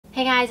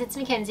Hey guys, it's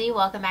Mackenzie.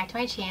 Welcome back to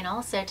my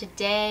channel. So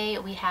today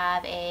we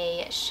have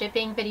a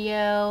shipping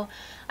video.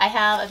 I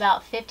have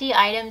about 50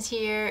 items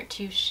here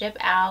to ship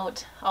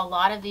out. A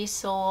lot of these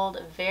sold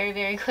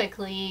very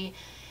quickly,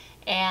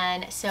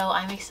 and so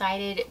I'm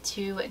excited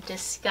to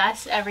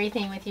discuss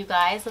everything with you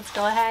guys. Let's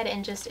go ahead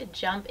and just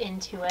jump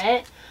into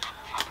it.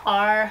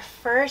 Our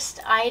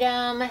first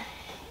item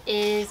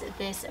is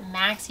this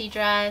maxi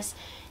dress.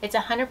 It's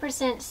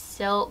 100%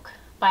 silk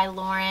by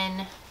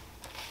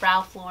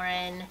Ralph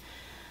Lauren.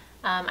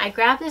 I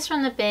grabbed this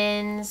from the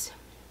bins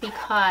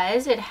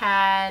because it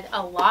had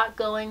a lot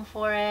going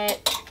for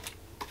it.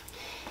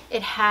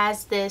 It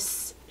has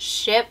this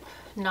ship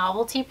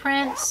novelty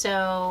print,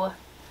 so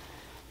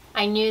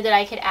I knew that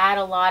I could add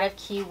a lot of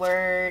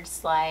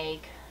keywords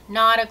like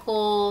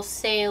nautical,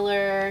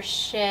 sailor,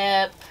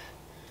 ship,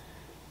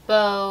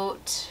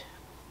 boat,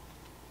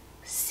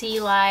 sea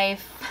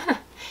life,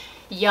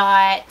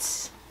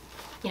 yacht.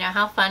 You know,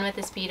 how fun would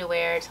this be to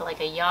wear to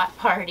like a yacht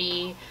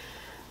party?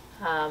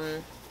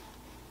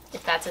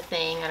 If that's a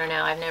thing, I don't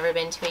know. I've never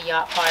been to a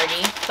yacht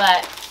party,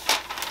 but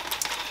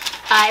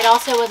it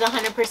also was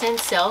 100%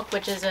 silk,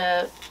 which is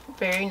a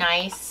very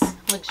nice,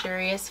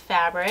 luxurious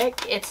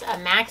fabric. It's a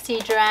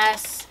maxi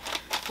dress,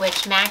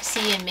 which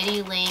maxi and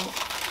midi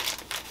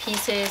length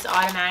pieces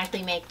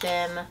automatically make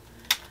them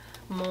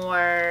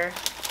more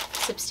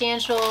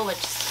substantial,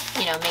 which,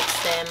 you know,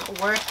 makes them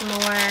worth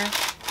more.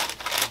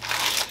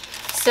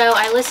 So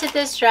I listed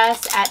this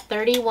dress at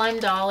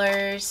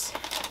 $31.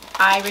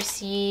 I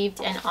received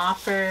an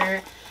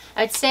offer,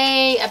 I'd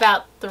say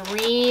about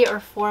 3 or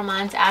 4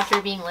 months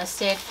after being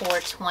listed, for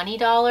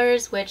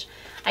 $20, which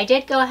I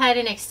did go ahead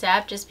and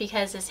accept just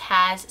because this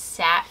has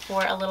sat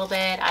for a little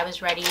bit. I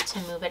was ready to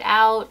move it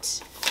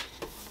out,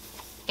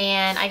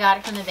 and I got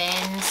it from the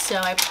bins, so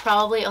I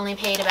probably only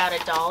paid about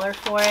 $1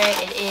 for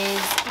it. It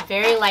is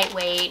very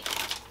lightweight.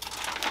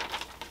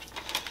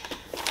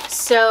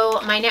 So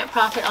my net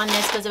profit on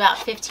this was about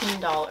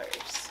 $15.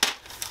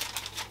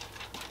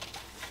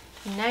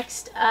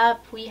 Next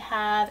up, we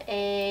have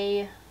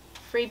a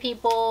Free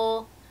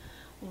People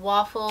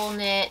waffle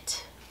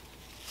knit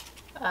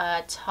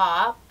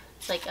top.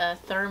 It's like a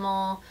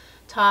thermal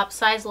top,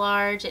 size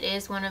large. It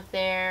is one of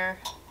their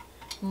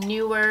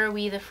newer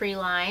We the Free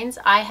lines.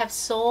 I have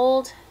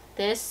sold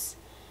this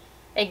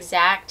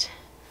exact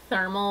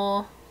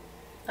thermal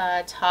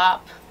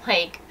top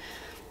like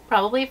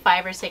probably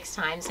 5 or 6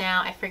 times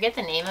now. I forget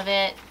the name of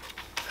it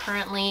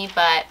currently,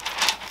 but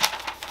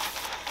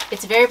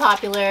it's very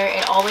popular.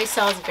 It always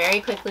sells very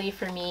quickly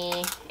for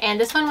me. And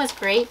this one was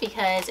great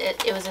because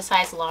it was a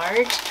size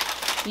large.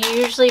 You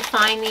usually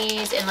find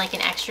these in like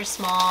an extra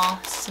small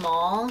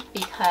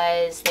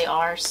because they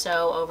are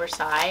so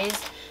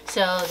oversized.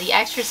 So the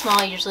extra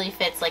small usually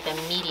fits like a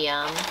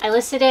medium. I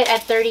listed it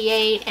at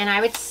 $38, and I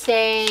would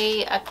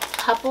say a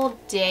couple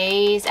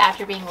days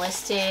after being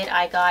listed,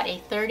 I got a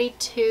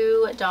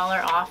 $32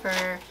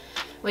 offer,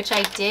 which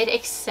I did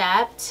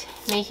accept,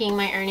 making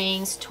my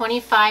earnings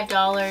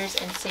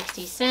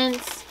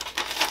 $25.60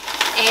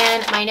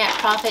 and my net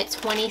profit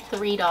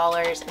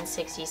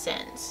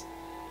 $23.60.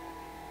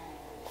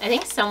 I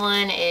think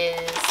someone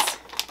is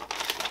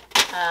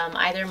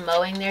either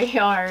mowing their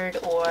yard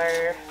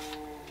or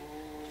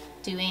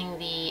doing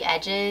the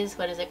edges.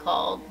 What is it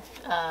called?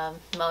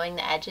 Mowing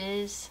the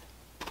edges.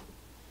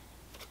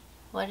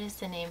 What is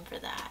the name for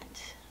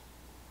that?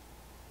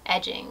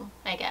 Edging,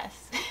 I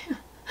guess.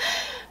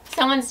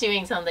 Someone's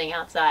doing something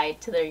outside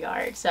to their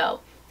yard,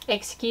 so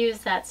excuse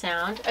that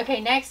sound. Okay,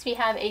 next we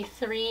have a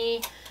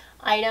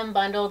 3-item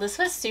bundle. This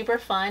was super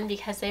fun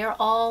because they are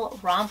all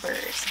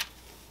rompers.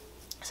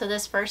 So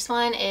this first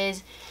one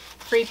is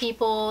Free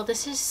People.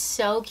 This is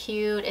so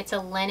cute. It's a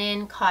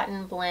linen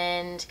cotton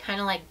blend, kind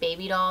of like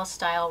baby doll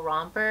style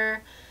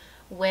romper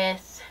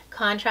with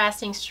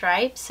contrasting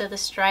stripes. So the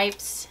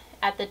stripes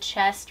at the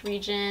chest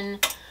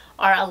region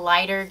are a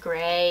lighter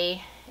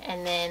gray,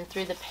 and then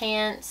through the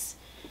pants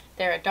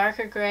they're a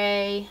darker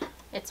gray.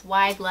 It's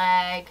wide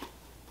leg,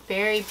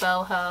 very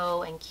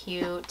boho and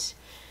cute.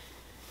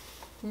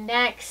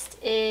 Next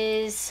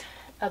is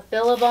a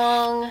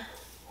Billabong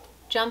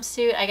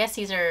jumpsuit. I guess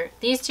these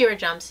two are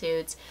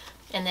jumpsuits,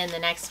 and then the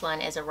next one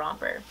is a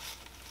romper.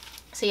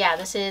 So yeah,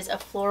 this is a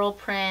floral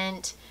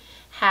print,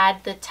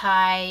 had the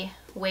tie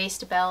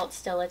waist belt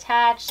still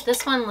attached.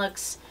 This one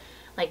looks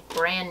like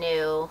brand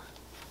new.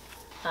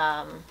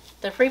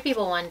 The Free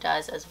People one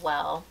does as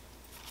well.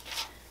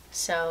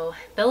 So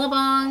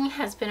Billabong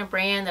has been a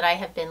brand that I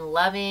have been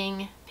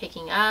loving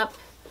picking up.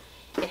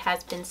 It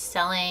has been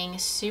selling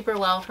super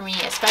well for me,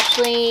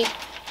 especially,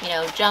 you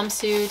know,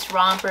 jumpsuits,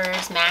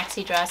 rompers,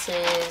 maxi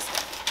dresses,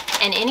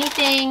 and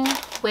anything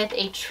with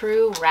a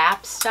true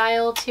wrap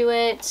style to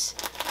it,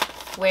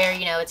 where,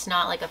 you know, it's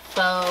not like a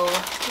faux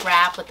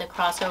wrap with the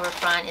crossover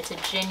front. It's a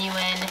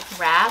genuine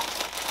wrap.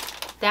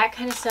 That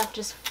kind of stuff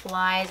just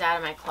flies out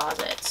of my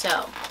closet.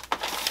 So,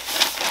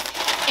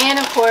 and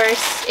of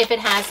course, if it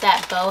has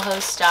that boho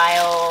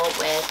style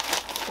with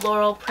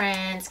floral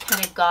prints,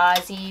 kind of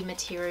gauzy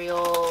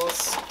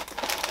materials.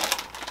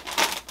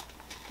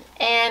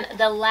 And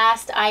the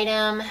last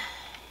item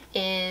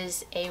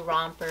is a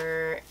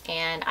romper,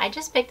 and I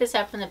just picked this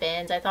up from the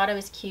bins. I thought it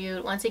was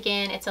cute. Once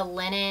again, it's a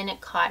linen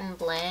cotton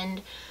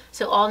blend,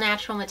 so all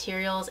natural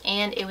materials,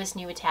 and it was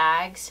new with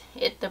tags.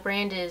 The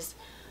brand is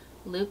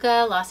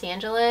Luca, Los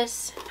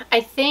Angeles.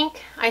 I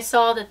think I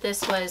saw that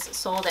this was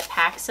sold at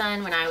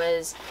PacSun when I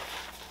was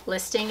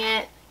listing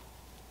it,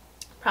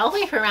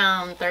 probably for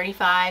around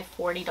 $35,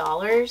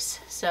 $40.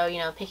 So, you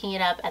know, picking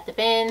it up at the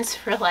bins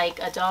for like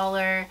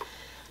 $1,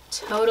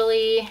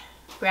 totally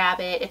grab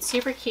it. It's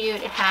super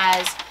cute. It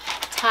has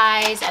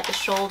ties at the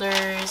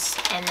shoulders,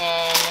 and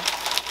then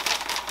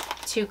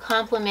to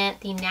complement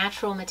the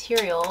natural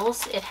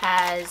materials, it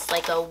has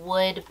like a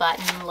wood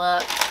button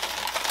look.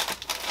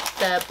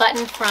 The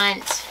button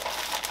front,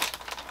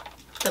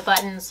 the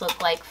buttons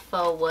look like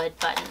faux wood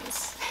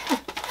buttons.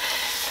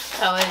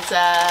 That was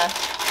a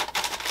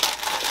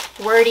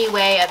wordy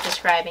way of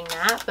describing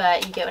that,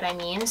 but you get what I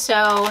mean.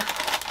 So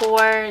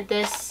for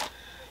this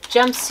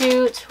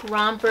jumpsuit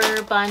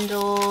romper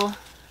bundle,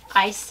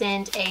 I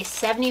sent a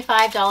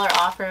 $75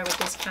 offer with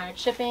discounted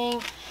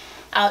shipping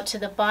out to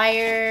the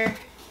buyer,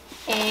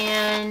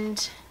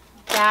 and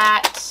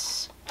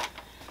that,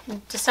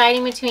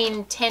 deciding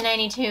between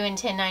 $10.92 and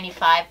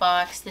 $10.95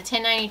 box. The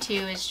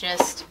 $10.92 is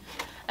just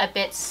a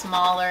bit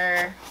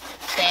smaller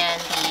than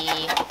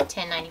the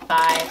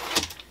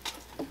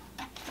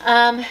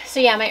 $10.95. So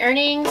yeah, my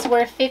earnings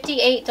were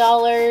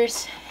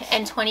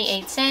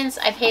 $58.28.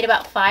 I paid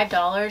about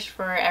 $5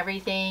 for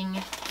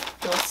everything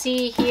you'll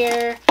see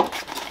here.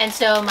 And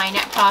so my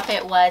net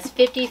profit was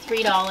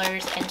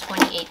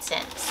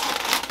 $53.28.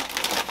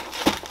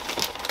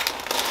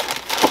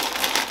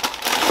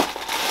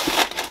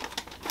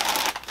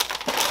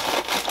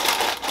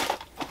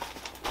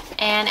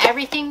 And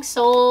everything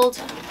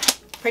sold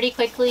pretty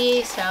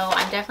quickly, so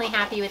I'm definitely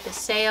happy with the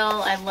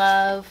sale. I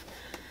love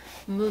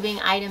moving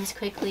items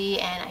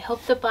quickly, and I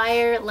hope the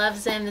buyer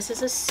loves them. This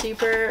is a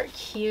super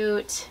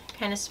cute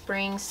kind of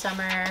spring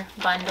summer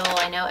bundle.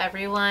 I know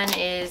everyone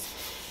is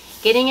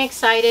getting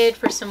excited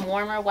for some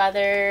warmer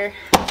weather.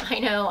 I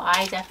know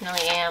I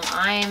definitely am.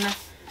 I'm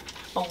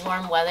a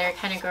warm weather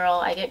kind of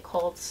girl. I get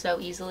cold so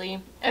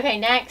easily. Okay,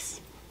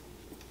 next.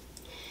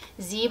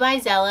 Z by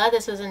Zella.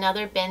 This was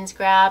another bins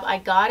grab. I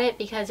got it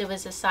because it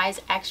was a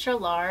size extra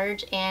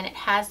large, and it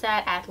has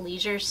that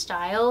athleisure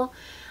style.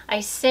 I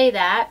say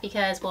that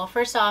because, well,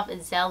 first off,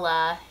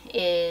 Zella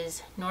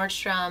is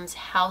Nordstrom's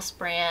house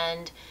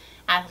brand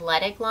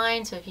athletic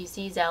line. So if you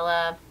see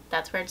Zella,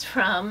 that's where it's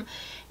from.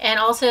 And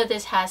also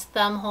this has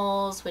thumb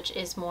holes, which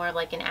is more of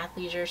like an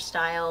athleisure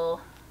style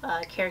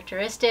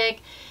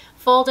characteristic.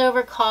 Fold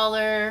over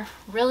collar,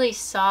 really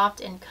soft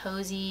and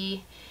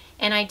cozy.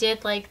 And I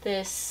did like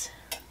this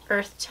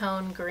earth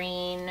tone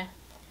green.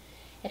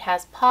 It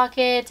has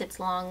pockets, it's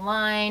long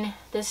line.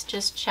 This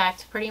just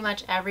checked pretty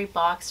much every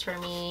box for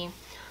me.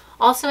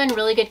 Also in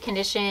really good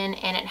condition,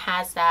 and it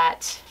has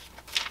that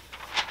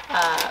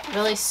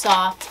really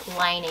soft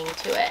lining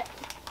to it.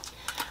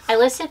 I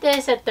listed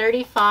this at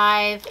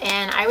 $35,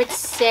 and I would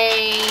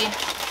say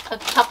a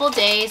couple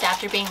days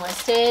after being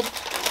listed,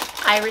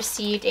 I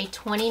received a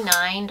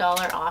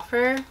 $29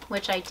 offer,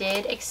 which I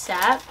did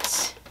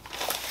accept,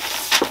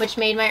 which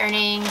made my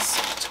earnings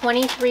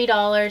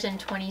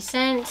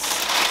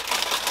 $23.20.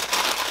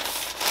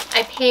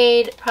 I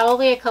paid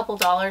probably a couple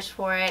dollars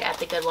for it at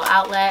the Goodwill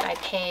outlet. I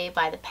pay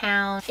by the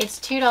pound. It's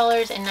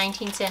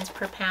 $2.19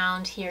 per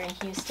pound here in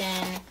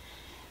Houston.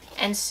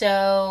 And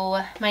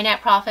so my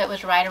net profit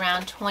was right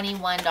around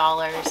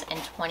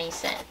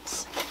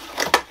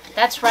 $21.20.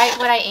 That's right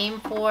what I aim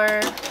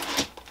for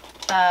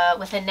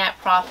with a net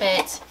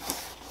profit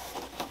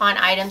on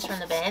items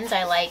from the bins.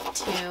 I like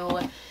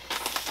to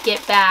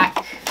get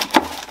back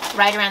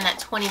right around that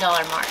 $20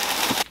 mark.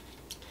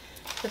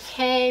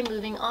 Okay,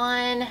 moving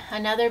on.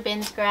 Another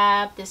bins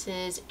grab. This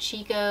is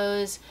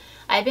Chico's.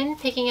 I've been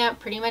picking up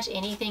pretty much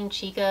anything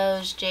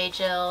Chico's, J.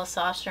 Jill,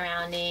 Soft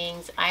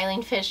Surroundings,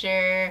 Eileen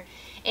Fisher,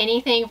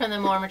 anything from the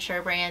more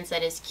mature brands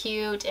that is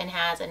cute and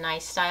has a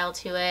nice style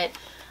to it.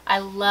 I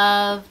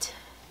loved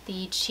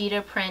the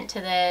cheetah print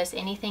to this.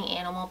 Anything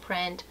animal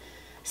print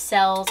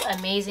sells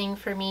amazing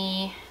for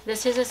me.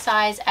 This is a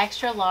size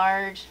extra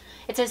large.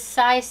 It's a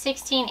size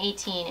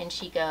 16-18 in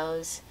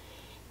Chico's.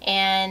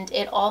 And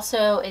it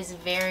also is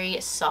very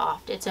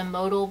soft. It's a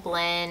modal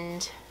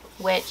blend,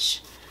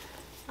 which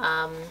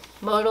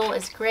modal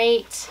is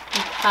great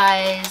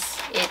because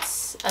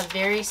it's a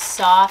very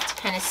soft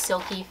kind of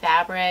silky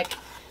fabric,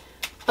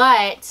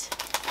 but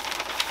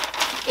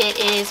it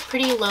is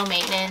pretty low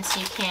maintenance.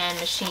 You can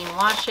machine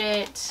wash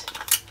it.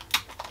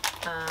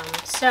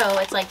 So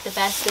it's like the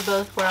best of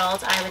both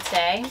worlds, I would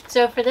say.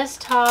 So for this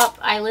top,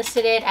 I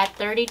listed it at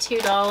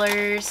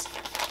 $32.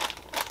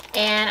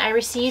 And I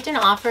received an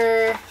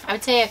offer, I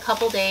would say a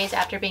couple days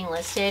after being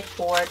listed,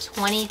 for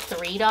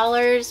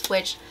 $23,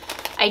 which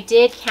I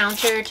did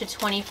counter to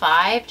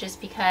 $25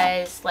 just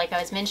because, like I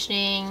was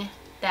mentioning,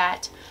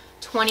 that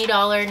 $20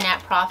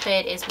 net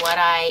profit is what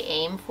I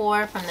aim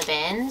for from the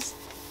bins.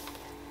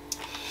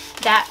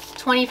 That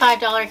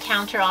 $25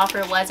 counter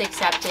offer was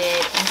accepted,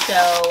 and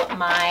so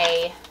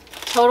my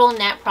total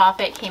net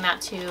profit came out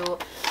to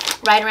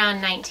right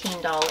around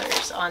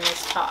 $19 on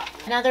this top.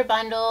 Another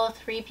bundle,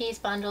 3-piece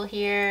bundle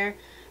here.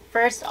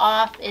 First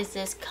off is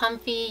this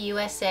comfy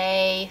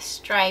USA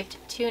striped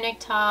tunic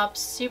top,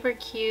 super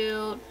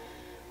cute,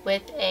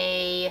 with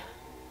a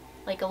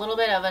little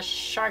bit of a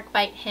shark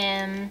bite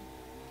hem,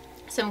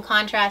 some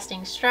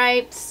contrasting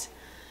stripes.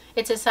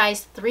 It's a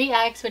size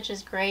 3X, which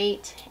is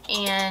great,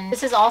 and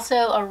this is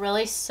also a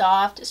really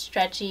soft,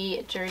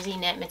 stretchy jersey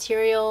knit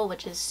material,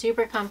 which is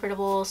super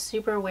comfortable,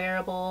 super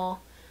wearable.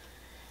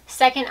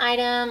 Second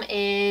item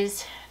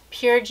is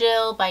Pure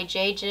Jill by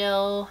J.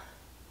 Jill,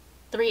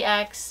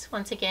 3X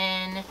once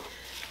again,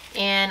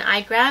 and I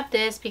grabbed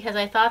this because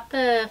I thought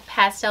the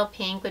pastel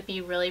pink would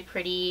be really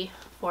pretty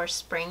for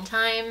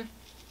springtime.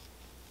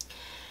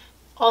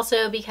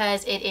 Also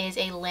because it is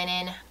a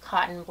linen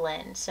cotton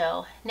blend,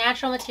 so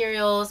natural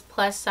materials,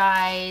 plus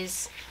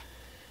size,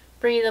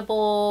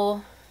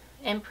 breathable,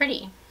 and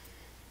pretty.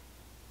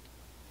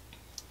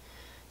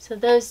 So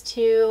those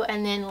two,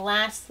 and then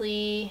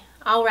lastly,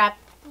 I'll wrap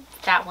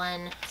that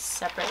one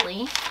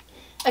separately.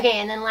 Okay,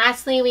 and then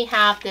lastly we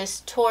have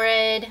this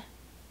Torrid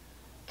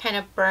kind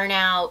of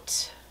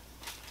burnout,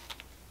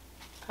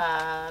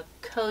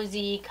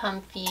 cozy,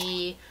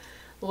 comfy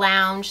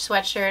lounge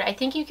sweatshirt. I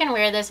think you can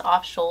wear this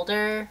off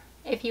shoulder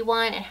if you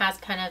want. It has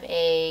kind of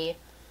a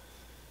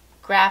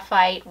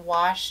graphite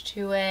wash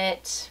to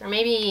it, or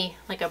maybe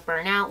like a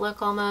burnout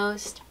look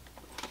almost.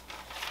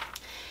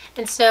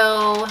 And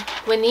so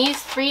when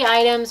these 3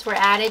 items were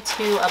added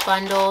to a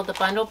bundle, the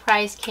bundle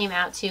price came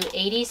out to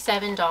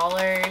 $87,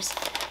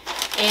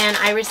 and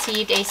I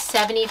received a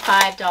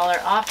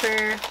 $75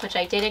 offer, which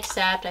I did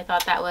accept. I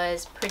thought that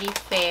was pretty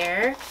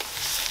fair.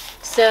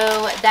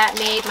 So that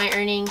made my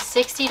earnings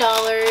 $60.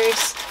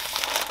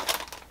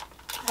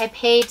 I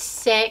paid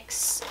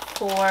 $6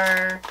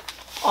 for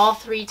all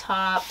 3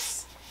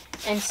 tops,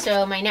 and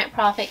so my net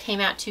profit came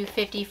out to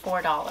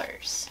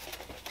 $54.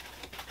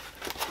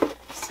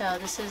 So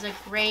this is a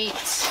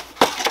great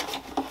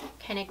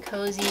kind of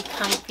cozy,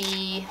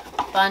 comfy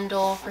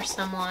bundle for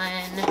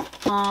someone.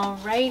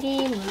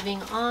 Alrighty,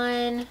 moving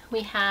on.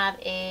 We have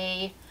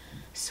a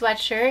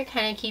sweatshirt,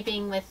 kind of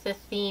keeping with the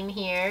theme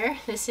here.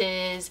 This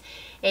is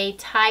a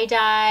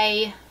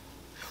tie-dye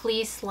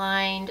fleece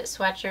lined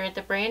sweatshirt.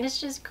 The brand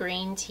is just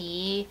Green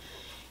Tea,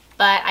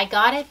 but I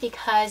got it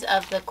because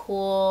of the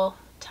cool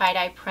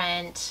tie-dye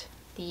print,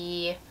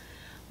 the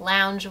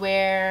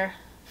loungewear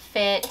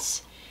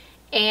fit,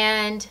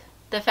 and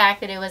the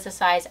fact that it was a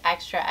size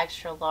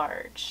extra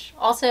large.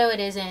 Also, it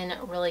is in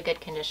really good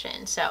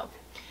condition. So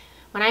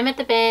when I'm at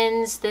the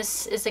bins,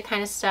 this is the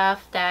kind of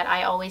stuff that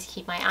I always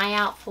keep my eye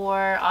out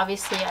for.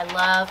 Obviously, I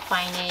love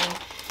finding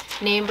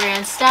name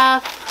brand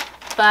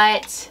stuff,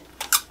 but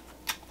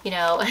you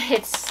know,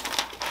 it's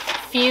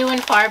few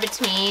and far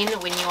between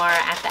when you are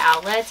at the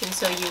outlets, and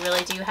so you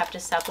really do have to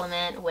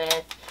supplement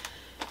with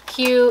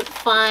cute,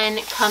 fun,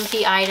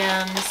 comfy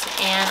items.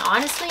 And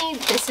honestly,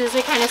 this is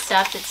the kind of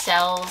stuff that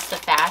sells the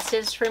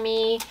fastest for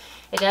me.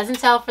 It doesn't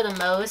sell for the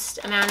most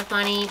amount of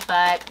money,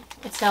 but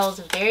it sells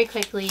very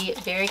quickly,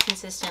 very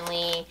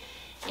consistently,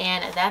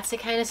 and that's the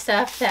kind of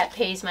stuff that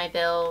pays my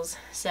bills,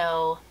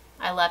 so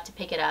I love to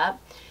pick it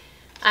up.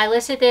 I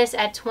listed this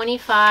at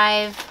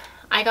 $25.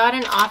 I got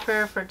an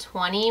offer for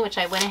 $20, which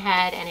I went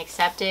ahead and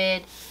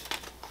accepted,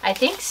 I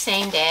think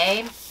same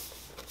day.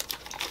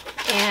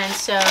 And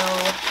so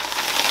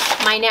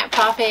my net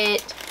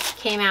profit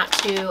came out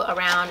to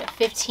around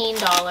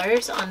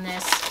 $15 on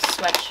this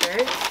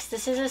sweatshirt.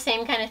 This is the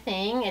same kind of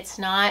thing. It's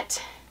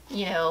not,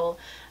 you know,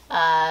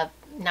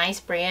 nice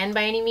brand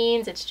by any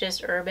means. It's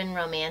just Urban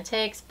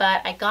Romantics,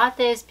 but I got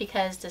this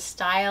because the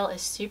style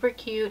is super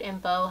cute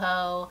and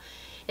boho.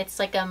 It's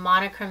like a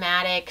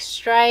monochromatic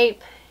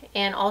stripe,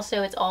 and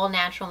also it's all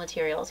natural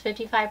materials,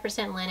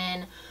 55%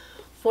 linen,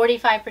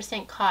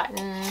 45%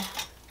 cotton.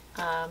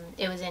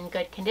 It was in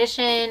good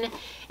condition.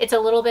 It's a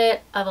little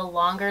bit of a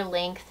longer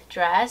length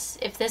dress.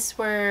 If this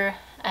were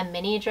a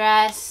mini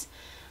dress,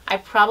 I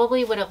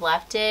probably would have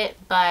left it,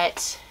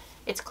 but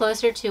it's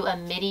closer to a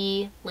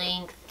midi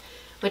length,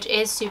 which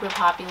is super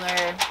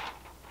popular.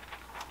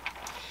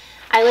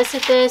 I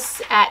listed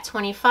this at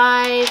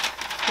 $25.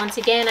 Once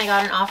again, I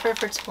got an offer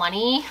for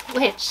 $20,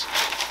 which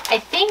I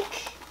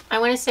think, I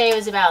want to say it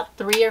was about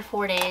 3 or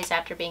 4 days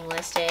after being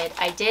listed.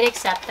 I did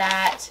accept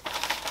that.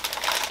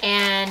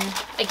 And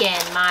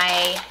again,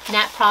 my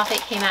net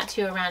profit came out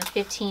to around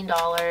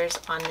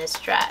 $15 on this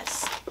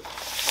dress.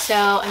 So,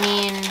 I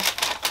mean,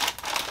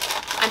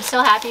 I'm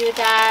still happy with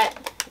that.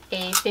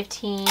 A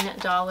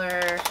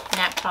 $15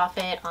 net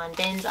profit on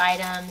bins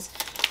items.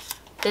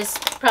 This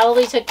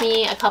probably took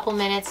me a couple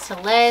minutes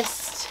to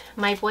list.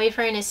 My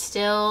boyfriend is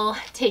still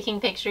taking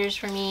pictures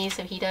for me,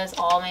 so he does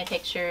all my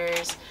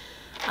pictures.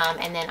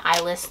 And then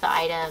I list the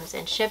items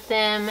and ship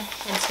them.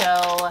 And so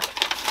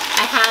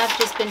I have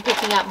just been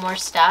picking up more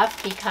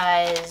stuff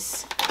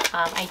because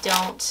I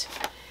don't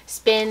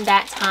spend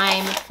that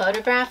time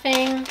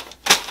photographing.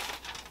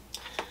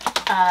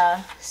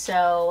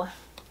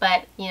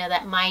 But you know,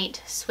 that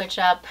might switch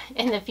up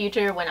in the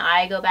future when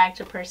I go back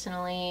to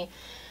personally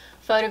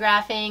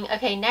photographing.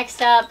 Okay,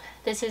 next up,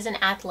 this is an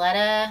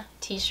Athleta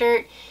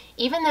t-shirt.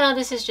 Even though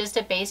this is just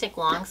a basic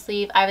long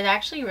sleeve, I was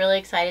actually really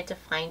excited to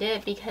find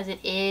it because it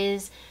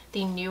is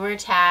the newer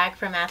tag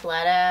from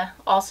Athleta.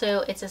 Also,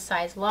 it's a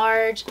size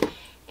large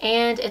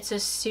and it's a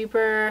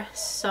super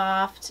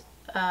soft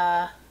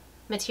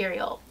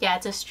material. Yeah,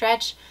 it's a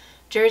stretch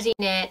jersey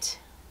knit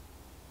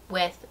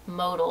with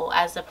modal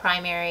as the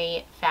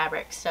primary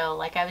fabric. So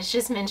like I was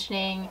just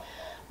mentioning,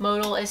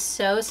 modal is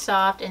so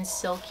soft and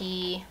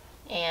silky,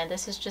 and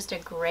this is just a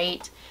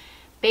great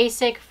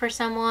basic for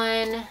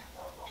someone.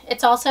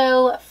 It's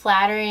also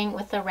flattering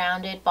with the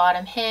rounded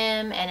bottom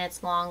hem and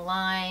its long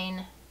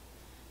line,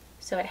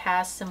 so it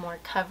has some more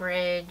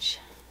coverage.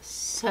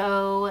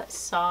 So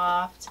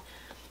soft.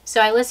 So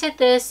I listed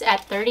this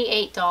at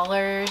 $38.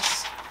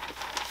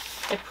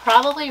 It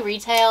probably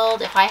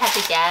retailed, if I had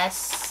to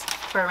guess,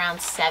 for around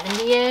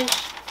 70-ish.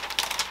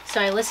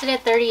 So I listed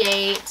at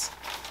 38.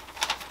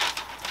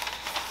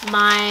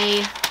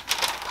 My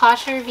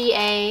Posher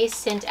VA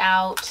sent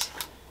out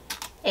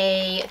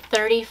a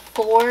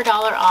 $34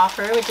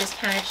 offer with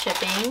discounted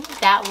shipping.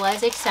 That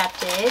was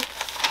accepted,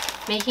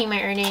 making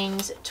my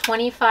earnings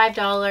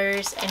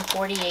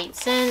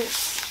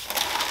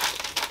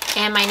 $25.48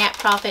 and my net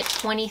profit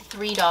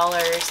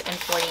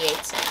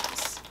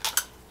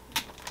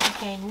 $23.48.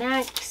 Okay,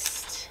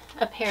 next,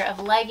 a pair of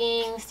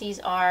leggings. These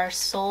are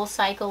Soul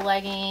Cycle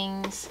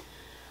leggings.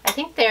 I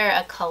think they're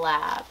a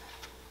collab.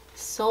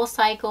 Soul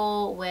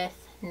Cycle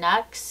with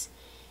Nux,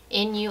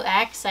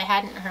 N-U-X. I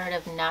hadn't heard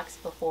of Nux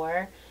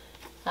before,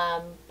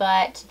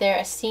 but they're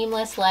a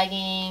seamless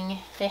legging.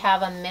 They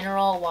have a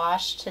mineral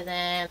wash to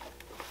them.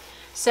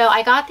 So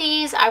I got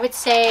these, I would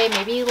say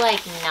maybe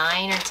like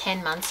 9 or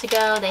 10 months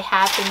ago. They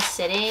have been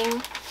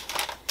sitting.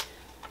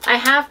 I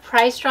have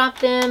price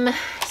dropped them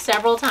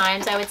several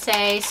times, I would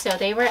say. So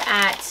they were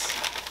at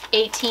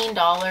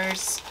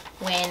 $18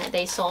 when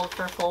they sold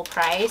for full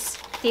price.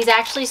 These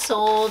actually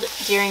sold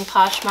during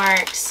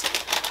Poshmark's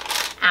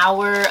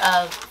hour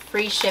of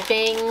free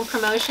shipping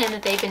promotion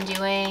that they've been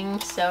doing.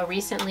 So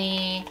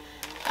recently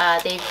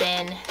they've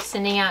been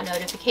sending out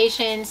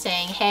notifications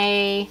saying,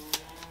 hey,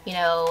 you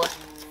know,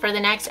 for the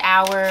next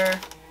hour,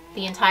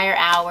 the entire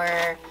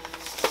hour,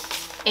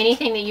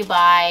 anything that you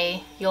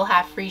buy, you'll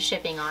have free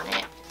shipping on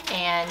it.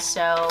 And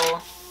so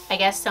I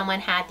guess someone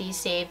had these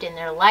saved in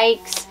their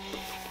likes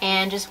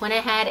and just went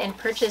ahead and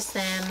purchased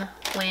them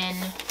when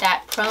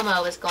that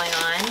promo was going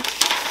on.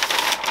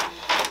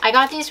 I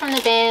got these from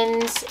the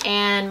bins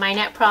and my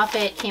net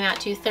profit came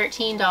out to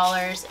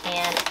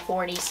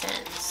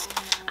 $13.40.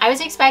 I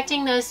was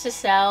expecting those to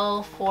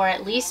sell for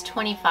at least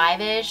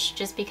 25-ish,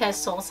 just because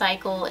Soul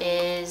Cycle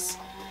is,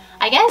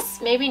 I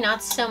guess maybe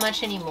not so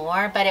much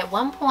anymore, but at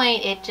one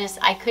point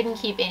I couldn't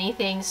keep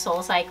anything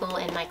Soul Cycle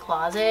in my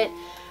closet.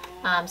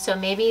 So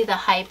maybe the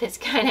hype has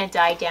kind of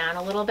died down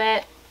a little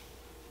bit.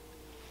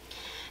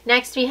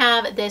 Next we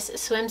have this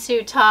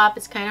swimsuit top.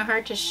 It's kind of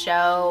hard to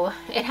show.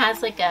 It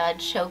has like a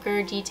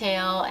choker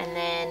detail and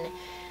then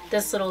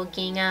this little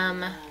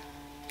gingham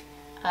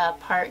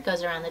part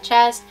goes around the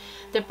chest.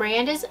 The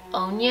brand is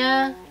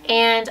Onya,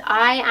 and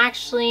I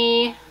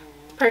actually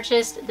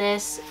purchased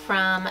this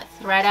from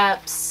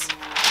ThredUp's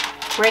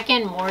brick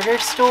and mortar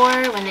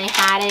store when they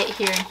had it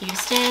here in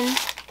Houston.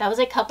 That was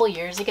a couple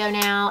years ago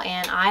now,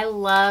 and I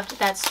loved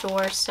that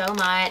store so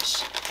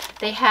much.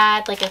 They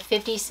had like a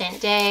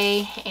 50-cent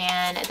day,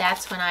 and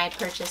that's when I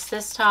purchased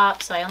this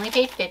top. So I only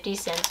paid 50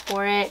 cents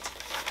for it.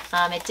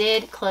 It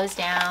did close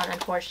down,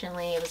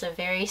 unfortunately. It was a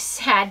very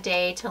sad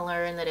day to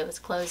learn that it was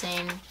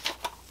closing.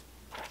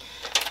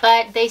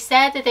 But they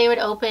said that they would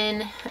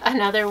open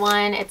another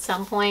one at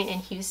some point in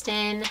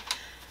Houston.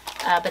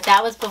 But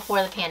that was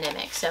before the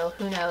pandemic, so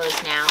who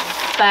knows now.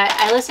 But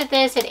I listed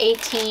this at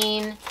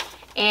 $18,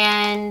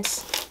 and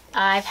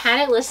I've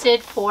had it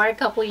listed for a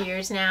couple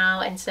years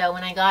now, and so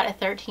when I got a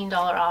 $13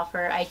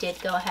 offer, I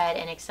did go ahead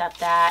and accept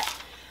that.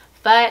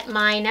 But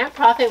my net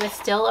profit was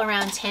still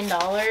around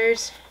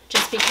 $10,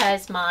 just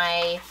because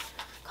my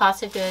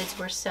cost of goods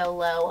were so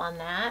low on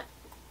that.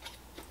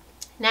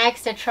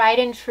 Next, a tried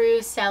and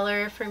true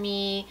seller for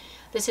me.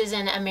 This is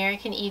an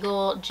American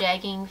Eagle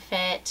jegging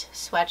fit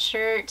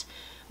sweatshirt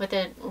with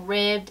a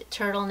ribbed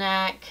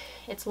turtleneck.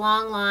 It's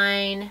long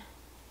line.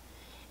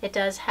 It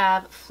does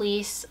have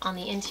fleece on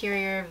the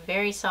interior,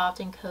 very soft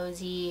and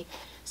cozy,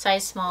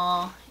 size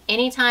small.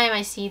 Anytime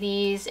I see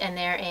these and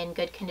they're in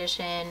good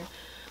condition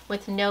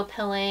with no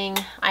pilling,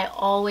 I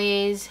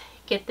always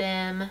get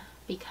them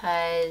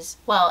because,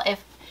 well,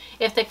 if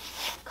the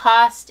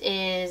cost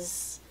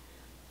is,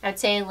 I'd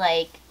say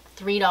like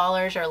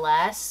 $3 or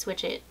less,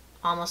 which it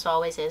almost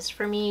always is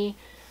for me,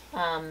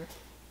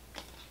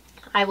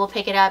 I will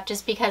pick it up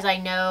just because I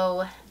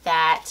know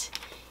that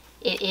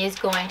it is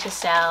going to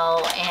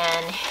sell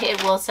and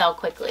it will sell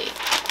quickly.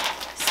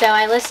 So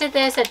I listed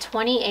this at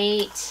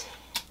 $28,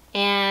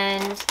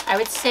 and I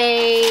would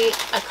say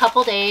a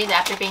couple days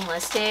after being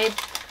listed,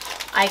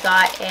 I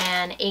got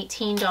an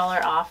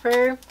 $18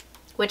 offer,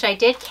 which I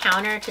did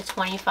counter to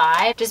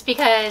 $25 just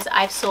because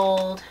I've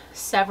sold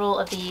several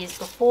of these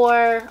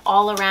before,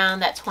 all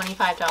around that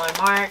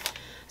 $25 mark.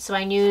 So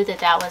I knew that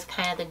that was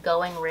kind of the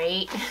going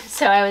rate.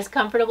 So I was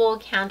comfortable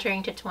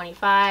countering to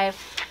 25.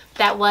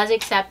 That was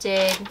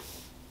accepted,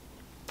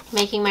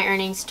 making my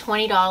earnings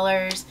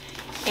 $20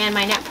 and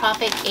my net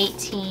profit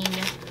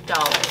 $18.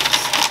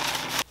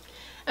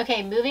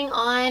 Okay, moving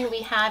on,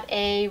 we have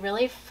a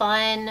really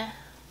fun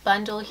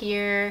bundle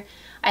here.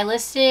 I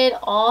listed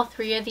all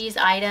 3 of these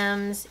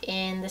items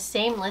in the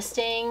same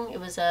listing. It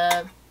was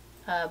a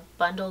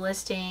bundle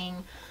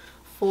listing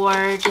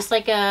for just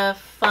like a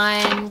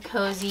fun,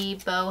 cozy,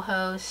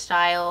 boho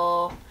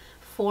style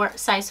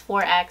size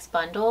 4X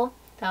bundle.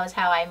 That was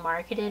how I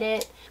marketed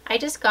it. I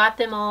just got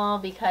them all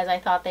because I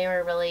thought they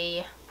were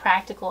really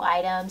practical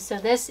items. So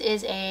this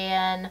is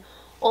an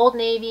Old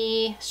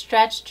Navy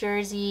stretch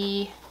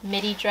jersey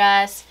midi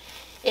dress.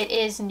 It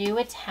is new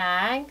with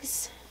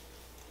tags.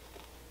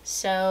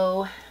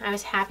 So I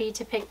was happy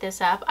to pick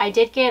this up. I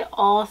did get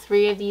all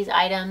 3 of these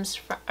items,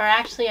 or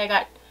actually I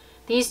got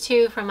these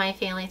 2 from my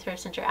family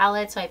thrift center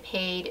outlet, so I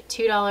paid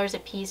 $2 a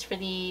piece for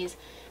these,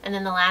 and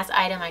then the last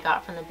item I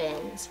got from the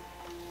bins.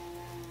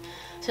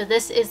 So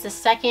this is the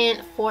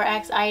second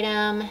 4X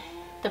item.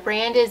 The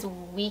brand is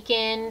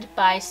Weekend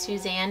by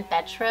Suzanne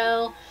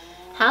Betro.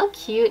 How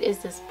cute is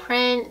this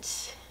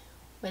print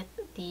with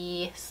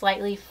the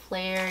slightly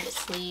flared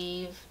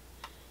sleeve?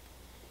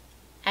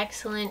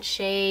 Excellent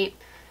shape.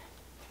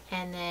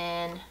 And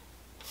then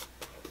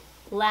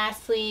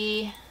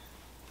lastly,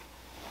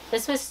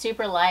 this was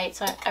super light,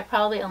 so I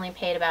probably only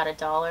paid about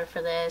 $1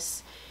 for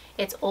this.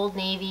 It's Old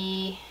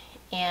Navy,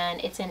 and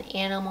it's an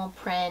animal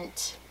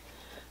print,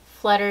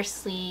 flutter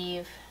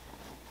sleeve,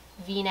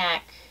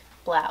 v-neck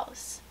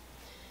blouse.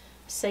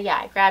 So yeah,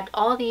 I grabbed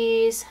all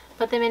these,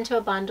 put them into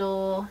a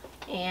bundle,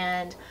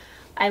 and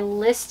I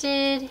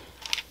listed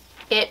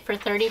it for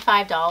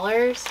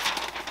 $35.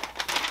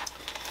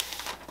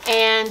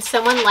 And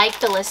someone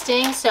liked the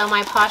listing, so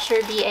my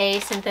Poshmark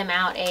VA sent them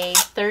out a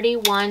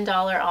 $31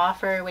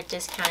 offer with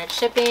discounted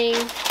shipping.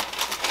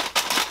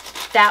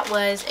 That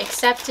was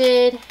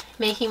accepted,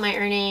 making my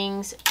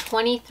earnings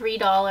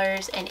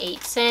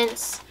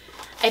 $23.08.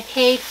 I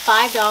paid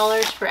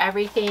 $5 for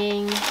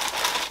everything,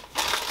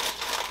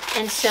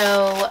 and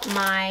so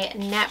my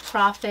net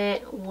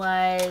profit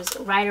was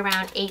right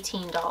around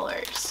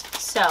 $18.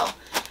 So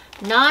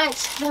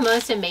not the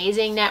most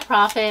amazing net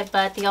profit,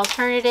 but the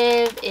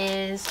alternative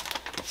is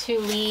to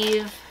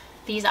leave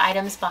these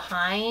items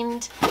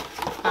behind.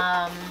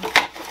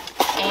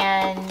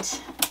 And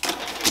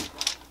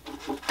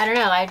I don't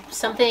know,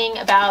 something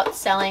about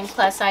selling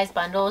plus size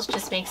bundles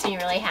just makes me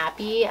really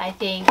happy. I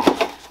think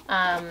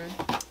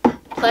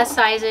plus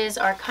sizes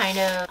are kind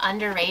of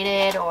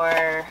underrated,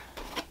 or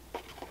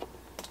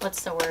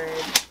what's the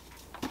word?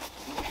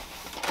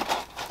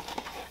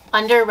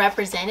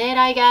 Underrepresented,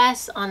 I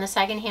guess, on the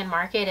secondhand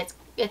market.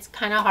 It's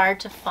kind of hard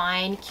to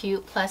find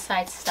cute plus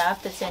size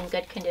stuff that's in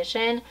good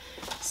condition.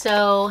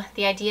 So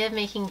the idea of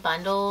making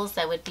bundles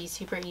that would be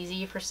super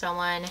easy for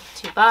someone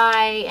to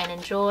buy and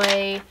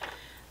enjoy,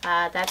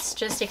 that's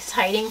just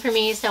exciting for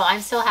me. So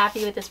I'm still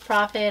happy with this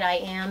profit. I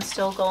am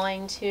still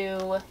going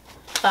to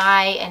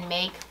buy and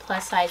make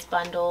plus size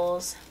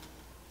bundles.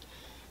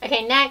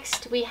 Okay,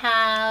 next we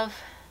have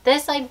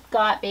this. I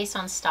got based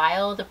on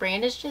style. The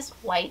brand is just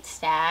White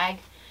Stag,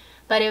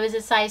 but it was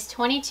a size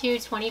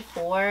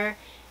 22-24,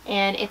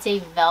 and it's a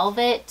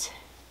velvet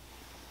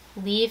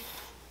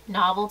leaf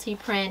novelty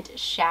print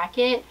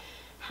shacket.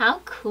 How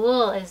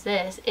cool is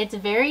this? It's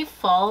very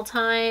fall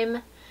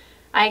time.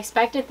 I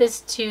expected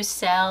this to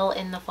sell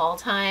in the fall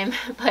time,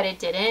 but it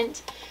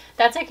didn't.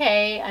 That's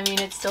okay. I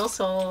mean, it's still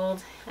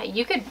sold.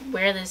 You could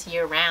wear this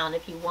year round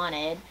if you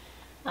wanted.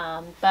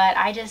 But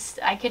I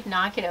could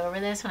not get over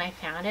this when I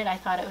found it. I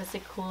thought it was the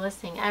coolest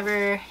thing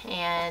ever.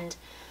 And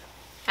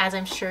as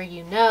I'm sure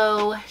you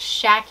know,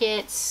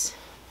 shackets,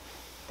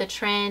 the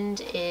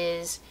trend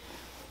is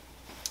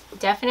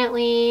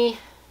definitely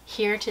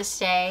here to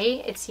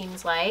stay, it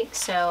seems like.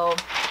 So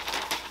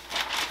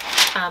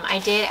I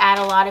did add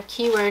a lot of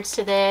keywords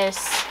to this.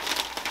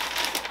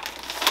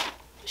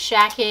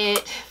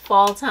 Shacket,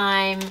 fall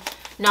time,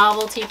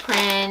 novelty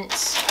print,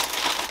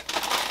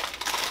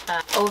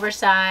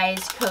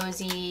 oversized,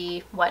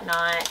 cozy,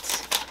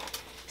 whatnot.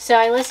 So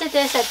I listed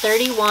this at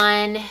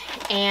 31,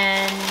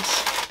 and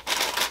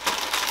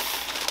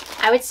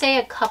I would say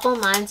a couple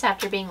months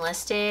after being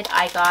listed,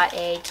 I got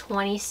a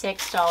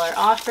 $26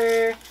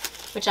 offer,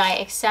 which I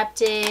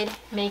accepted,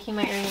 making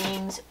my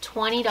earnings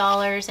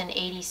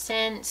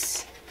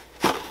 $20.80,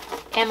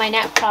 and my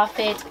net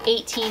profit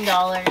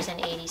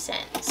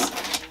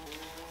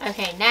 $18.80.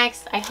 Okay,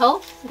 next, I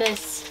hope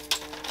this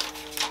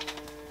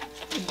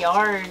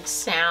yard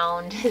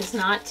sound is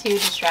not too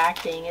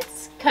distracting.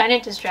 It's kind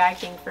of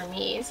distracting for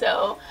me,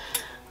 so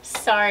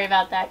sorry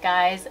about that,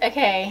 guys.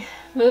 Okay,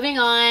 moving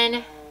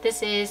on.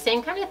 This is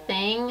same kind of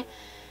thing.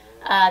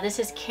 This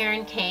is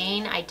Karen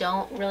Kane. I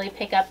don't really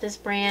pick up this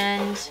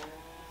brand.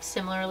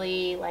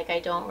 Similarly, like, I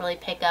don't really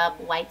pick up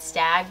White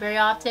Stag very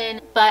often,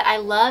 but I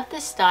love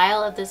the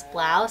style of this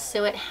blouse.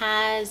 So it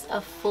has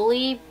a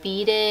fully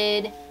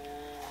beaded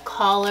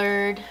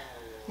collared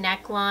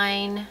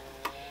neckline,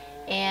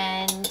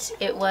 and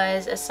it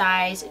was a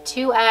size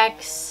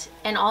 2X,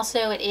 and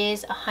also it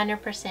is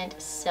 100%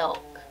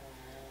 silk.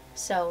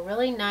 So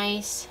really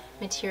nice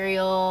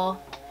material,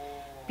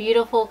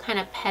 beautiful kind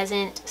of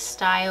peasant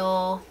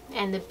style,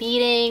 and the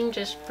beading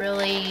just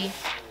really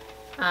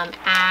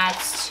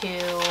adds to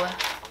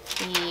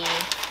the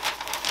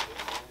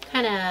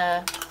kind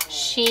of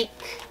chic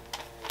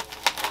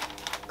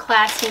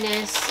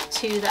classiness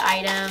to the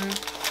item.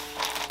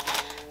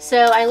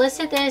 So I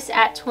listed this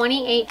at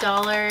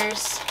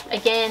 $28.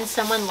 Again,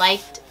 someone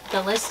liked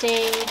the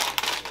listing,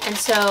 and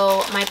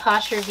so my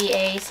Posture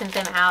VA sent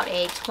them out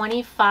a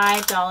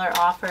 $25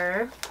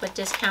 offer with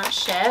discount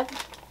ship.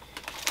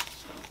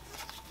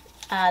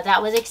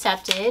 That was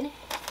accepted,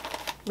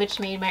 which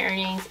made my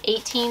earnings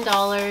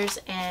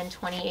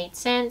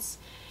 $18.28,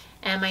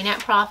 and my net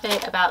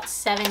profit about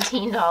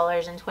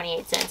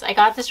 $17.28. I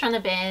got this from the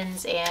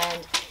bins,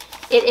 and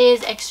it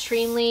is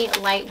extremely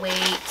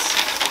lightweight,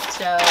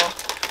 so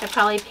I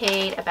probably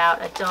paid about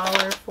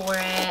 $1 for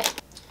it.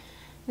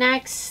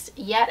 Next,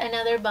 yet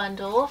another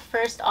bundle.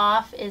 First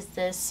off is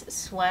this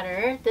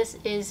sweater. This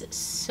is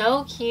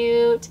so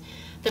cute.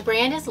 The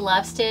brand is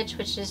Love Stitch,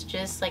 which is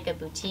just like a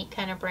boutique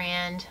kind of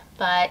brand,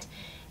 but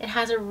it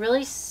has a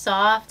really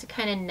soft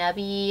kind of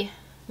nubby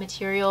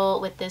material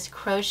with this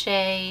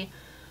crochet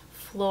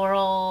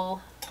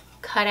floral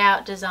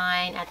cutout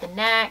design at the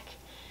neck,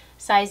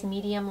 size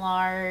medium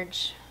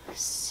large.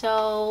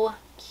 So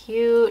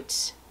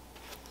cute.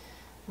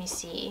 Let me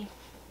see.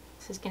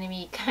 This is going to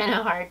be kind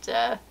of hard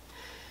to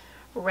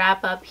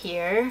wrap up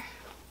here.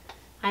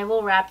 I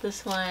will wrap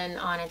this one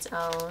on its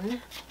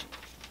own.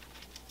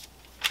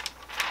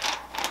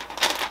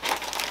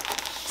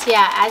 So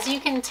yeah, as you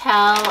can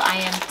tell, I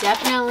am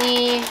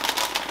definitely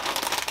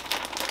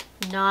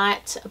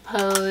not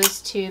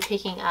opposed to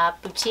picking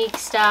up boutique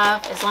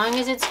stuff as long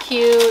as it's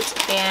cute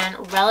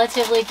and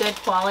relatively good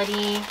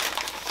quality.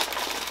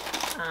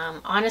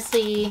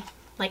 Honestly,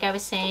 like I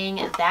was saying,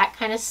 that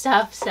kind of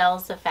stuff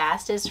sells the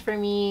fastest for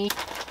me.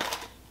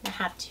 I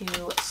have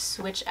to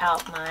switch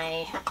out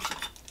my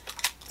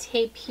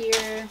tape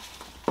here.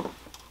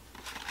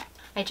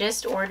 I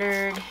just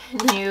ordered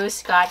new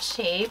Scotch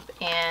tape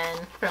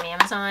from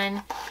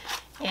Amazon,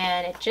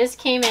 and it just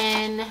came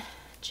in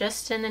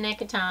just in the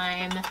nick of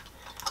time.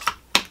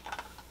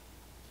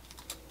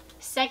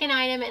 Second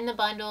item in the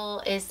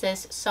bundle is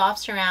this Soft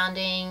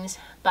Surroundings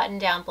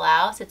button-down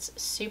blouse. It's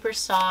super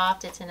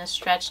soft. It's in a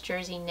stretch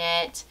jersey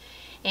knit,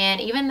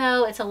 and even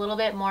though it's a little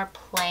bit more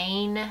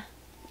plain,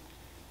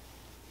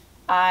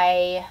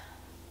 I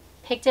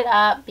picked it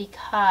up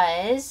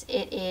because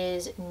it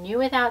is new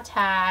without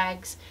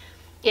tags.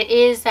 It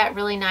is that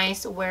really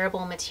nice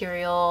wearable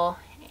material,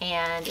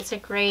 and it's a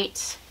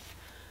great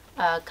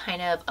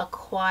kind of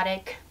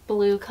aquatic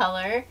blue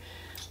color.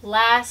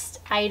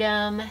 Last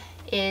item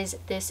is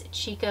this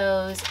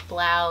Chico's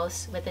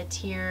blouse with a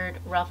tiered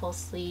ruffle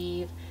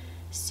sleeve.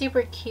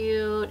 Super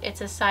cute.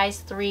 It's a size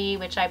 3,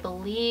 which I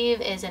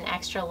believe is an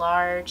extra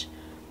large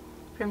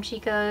from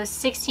Chico's.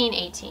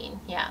 16-18,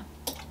 yeah.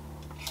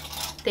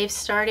 They've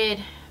started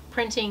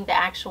printing the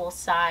actual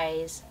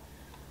size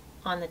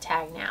on the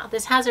tag now.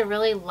 This has a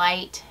really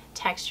light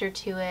texture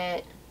to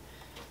it,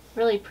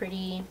 really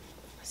pretty.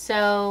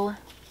 So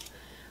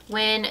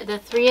when the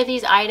 3 of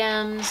these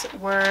items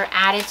were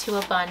added to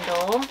a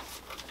bundle,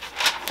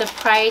 the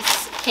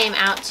price came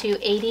out to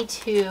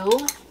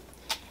 $82,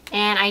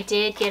 and I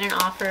did get an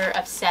offer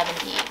of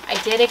 $70. I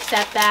did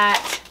accept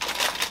that.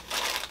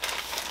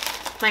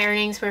 My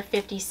earnings were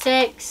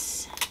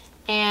 $56,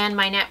 and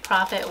my net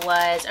profit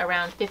was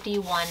around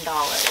 $51.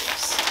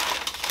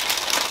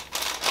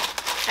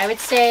 I would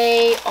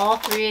say all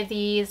 3 of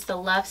these, the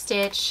Love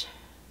Stitch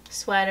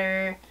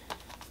sweater,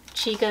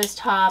 Chico's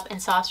top, and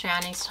Soft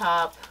Surroundings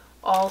top,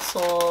 all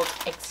sold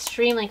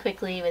extremely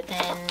quickly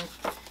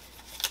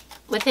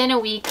within a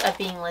week of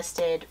being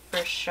listed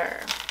for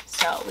sure.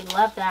 So we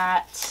love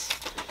that.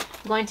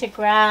 I'm going to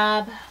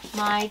grab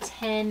my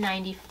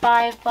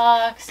 $10.95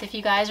 box. If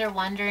you guys are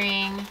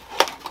wondering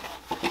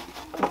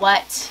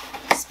what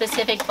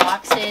specific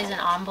boxes and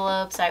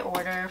envelopes I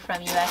order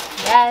from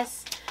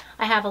USPS,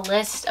 I have a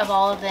list of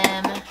all of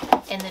them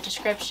in the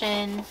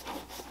description.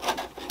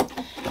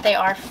 They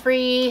are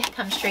free,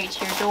 come straight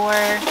to your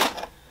door,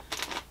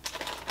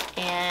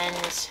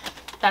 and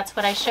that's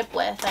what I ship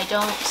with. I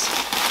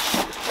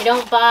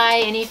don't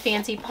buy any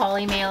fancy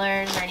poly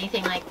mailers or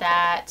anything like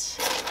that.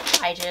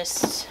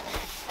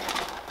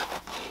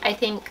 I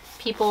think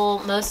people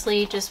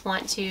mostly just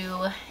want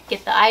to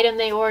get the item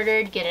they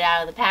ordered, get it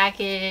out of the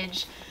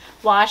package,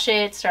 wash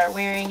it, start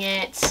wearing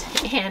it,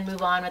 and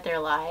move on with their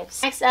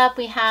lives. Next up,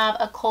 we have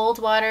a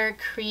Coldwater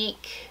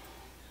Creek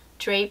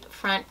drape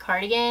front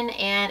cardigan,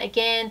 and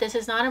again, this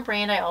is not a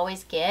brand I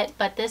always get,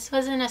 but this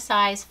was in a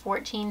size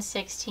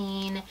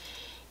 14-16.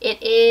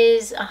 It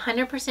is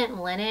 100%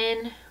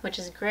 linen, which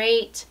is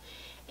great,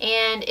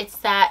 and it's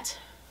that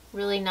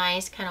really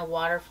nice kind of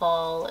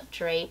waterfall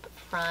drape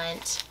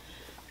front.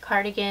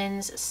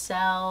 Cardigans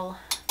sell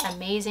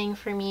amazing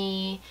for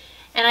me,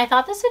 and I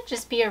thought this would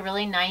just be a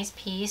really nice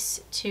piece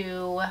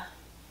to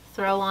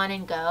throw on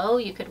and go.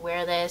 You could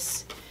wear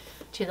this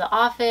to the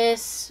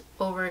office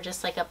over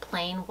just like a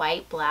plain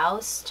white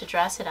blouse to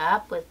dress it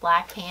up with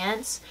black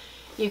pants.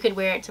 You could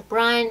wear it to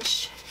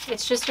brunch.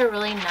 It's just a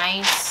really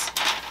nice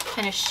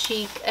kind of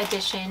chic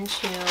addition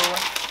to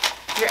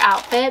your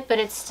outfit, but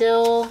it's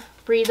still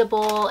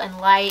breathable and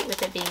light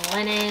with it being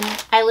linen.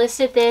 I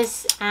listed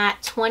this at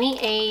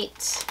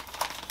 $28.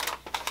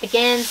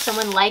 Again,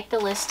 someone liked the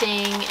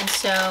listing, and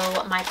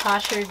so my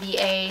Poshmark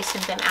VA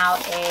sent them out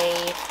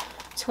a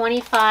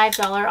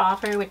 $25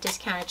 offer with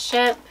discounted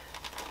ship.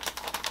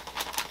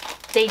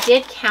 They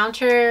did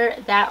counter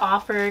that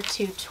offer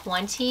to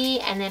 $20,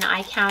 and then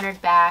I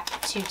countered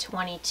back to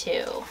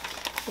 $22,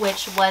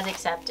 which was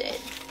accepted.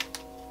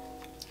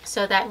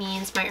 So that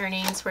means my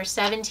earnings were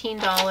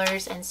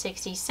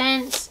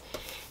 $17.60,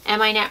 and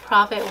my net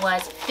profit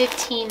was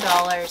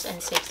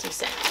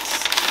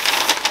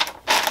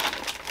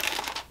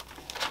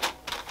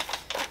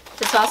 $15.60.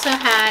 This also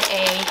had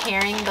a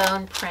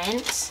herringbone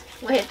print,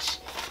 which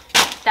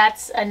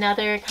that's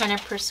another kind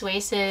of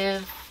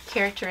persuasive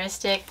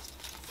characteristic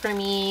for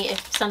me.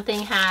 If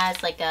something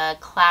has like a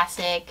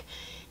classic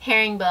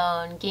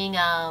herringbone,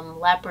 gingham,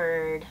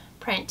 leopard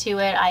print to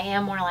it, I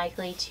am more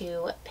likely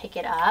to pick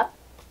it up.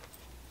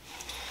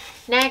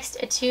 Next,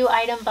 a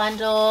 2-item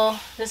bundle.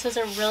 This was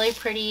a really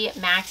pretty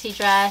maxi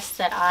dress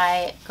that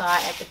I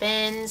got at the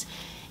bins.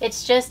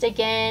 It's just,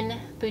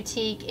 again,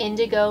 boutique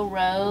indigo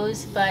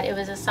rose, but it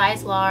was a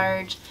size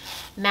large,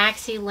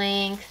 maxi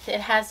length.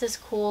 It has this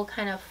cool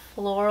kind of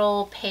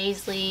floral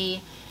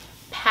paisley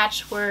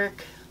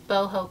patchwork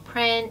boho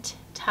print,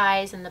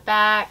 ties in the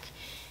back,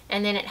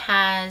 and then it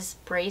has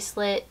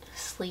bracelet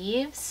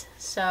sleeves.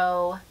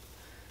 So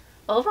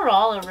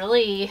overall, a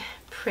really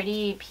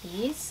pretty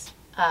piece.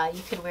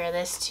 You could wear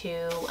this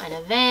to an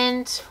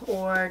event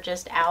or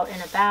just out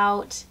and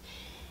about.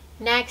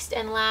 Next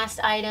and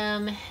last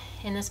item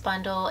in this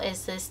bundle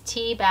is this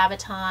T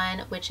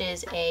Babaton, which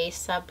is a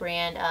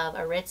sub-brand of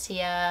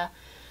Aritzia,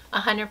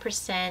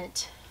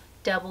 100%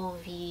 double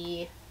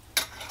V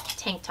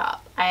tank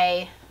top.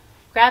 I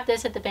grabbed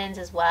this at the bins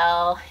as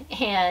well,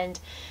 and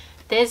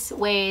this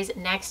weighs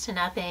next to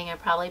nothing. I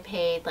probably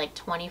paid like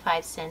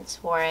 25 cents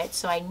for it,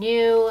 so I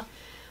knew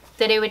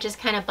that it would just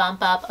kind of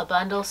bump up a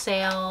bundle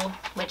sale,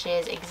 which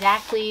is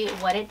exactly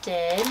what it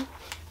did.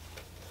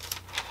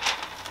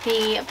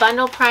 The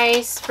bundle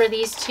price for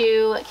these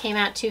two came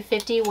out to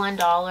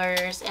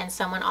 $51, and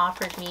someone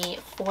offered me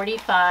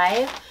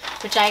 $45,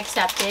 which I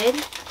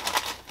accepted.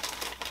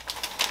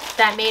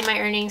 That made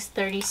my earnings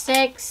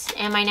 $36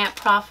 and my net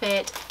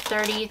profit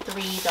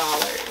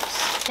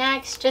 $33.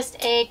 Next, just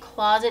a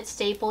closet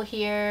staple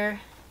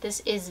here.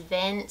 This is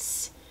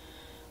Vince,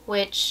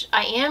 which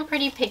I am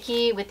pretty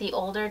picky with the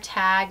older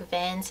tag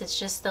Vince. It's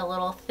just the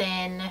little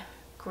thin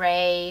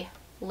gray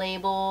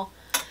label.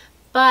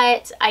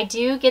 But I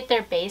do get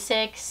their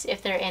basics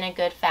if they're in a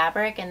good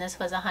fabric, and this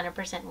was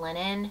 100%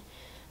 linen.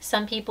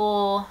 Some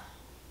people,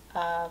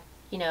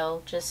 you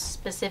know, just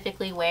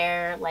specifically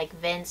wear like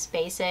Vince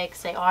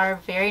basics. They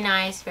are very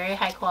nice, very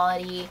high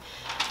quality.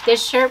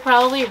 This shirt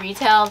probably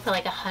retailed for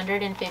like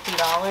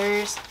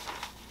 $150,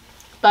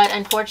 but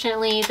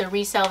unfortunately the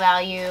resale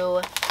value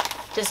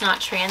does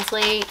not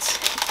translate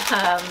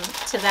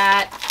to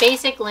that.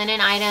 Basic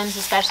linen items,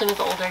 especially with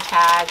older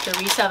tags, the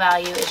resale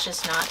value is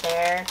just not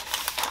there.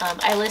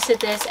 I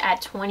listed this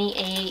at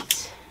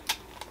 $28,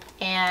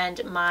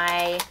 and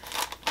my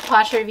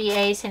Poshmark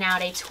VA sent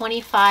out a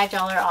 $25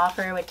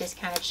 offer with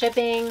discounted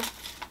shipping.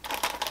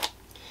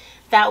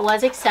 That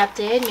was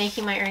accepted,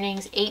 making my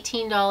earnings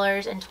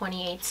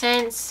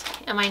 $18.28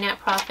 and my net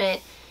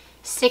profit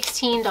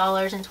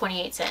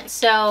 $16.28.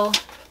 So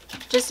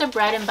just a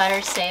bread and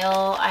butter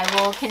sale. I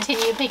will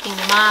continue picking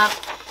them up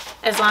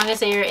as long as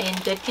they are in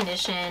good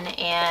condition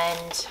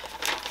and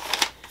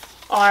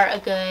are a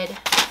good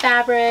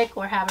fabric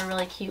or have a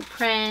really cute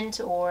print,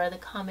 or the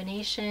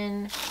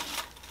combination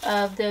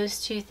of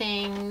those two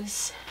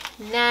things.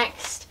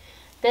 Next,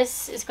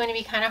 this is going to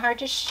be kind of hard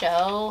to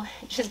show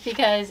just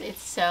because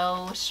it's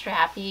so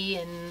strappy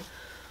and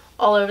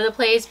all over the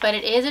place, but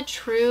it is a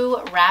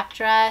true wrap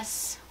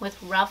dress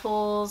with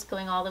ruffles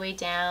going all the way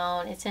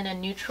down. It's in a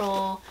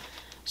neutral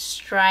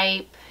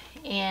stripe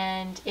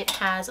and it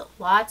has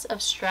lots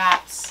of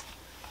straps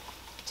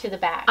to the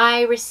back.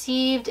 I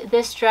received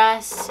this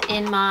dress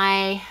in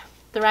my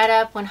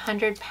ThredUp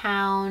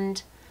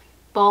 100-pound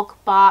bulk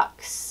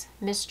box,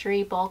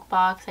 mystery bulk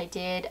box. I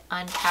did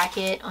unpack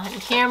it on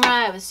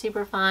camera. It was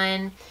super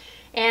fun,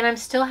 and I'm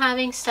still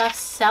having stuff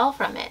sell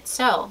from it,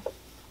 so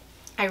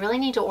I really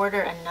need to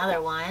order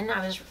another one.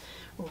 I was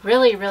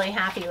really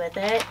happy with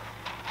it.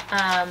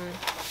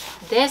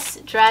 This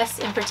dress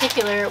in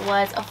particular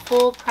was a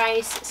full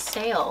price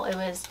sale. It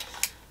was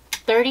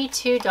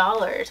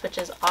 $32, which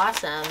is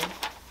awesome.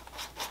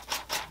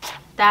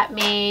 That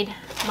made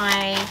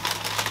my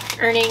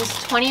earnings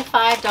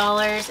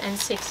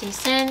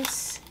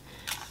 $25.60.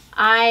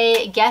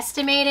 I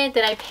guesstimated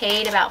that I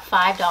paid about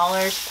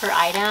 $5 per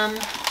item.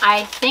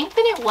 I think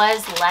that it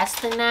was less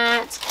than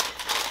that,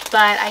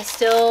 but I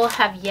still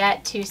have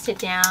yet to sit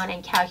down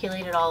and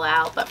calculate it all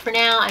out. But for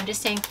now, I'm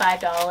just saying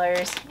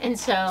 $5. And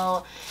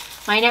so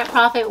my net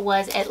profit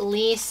was at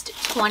least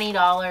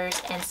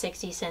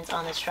 $20.60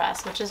 on this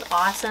dress, which is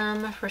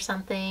awesome for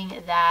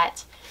something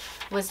that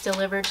was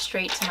delivered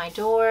straight to my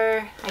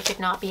door. I could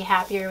not be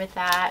happier with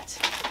that.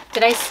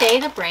 Did I say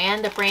the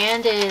brand? The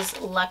brand is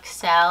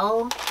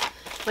Luxelle,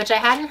 which I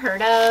hadn't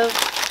heard of.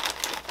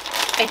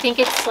 I think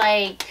it's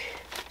like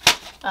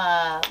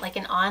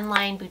an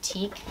online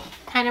boutique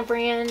kind of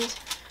brand.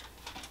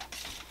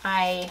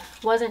 I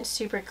wasn't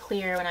super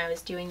clear when I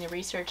was doing the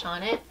research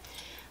on it.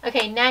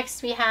 Okay,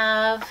 next we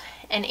have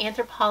an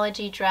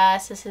Anthropologie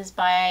dress. This is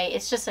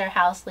it's just their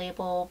house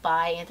label,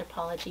 by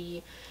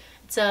Anthropologie.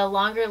 It's a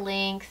longer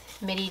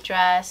length midi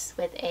dress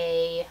with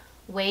a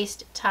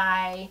waist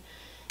tie,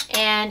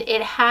 and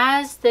it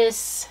has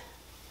this,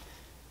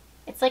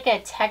 it's like a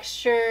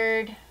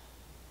textured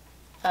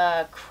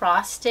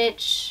cross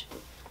stitch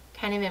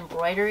kind of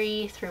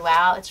embroidery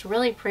throughout. It's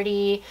really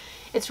pretty.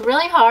 It's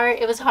really hard.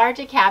 It was hard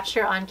to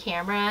capture on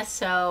camera,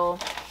 so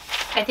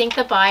I think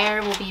the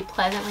buyer will be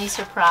pleasantly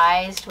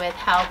surprised with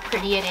how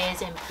pretty it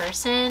is in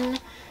person,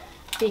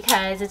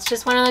 because it's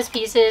just one of those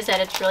pieces that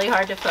it's really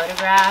hard to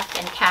photograph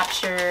and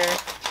capture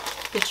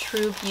the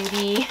true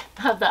beauty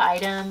of the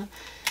item.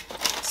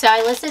 So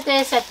I listed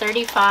this at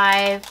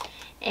 $35,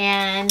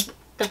 and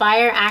the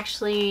buyer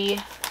actually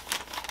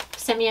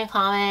sent me a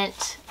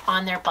comment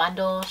on their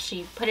bundle.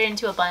 She put it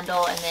into a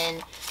bundle and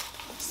then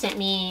sent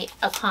me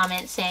a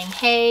comment saying,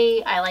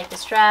 hey, I like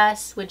this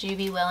dress. Would you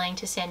be willing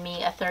to send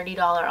me a $30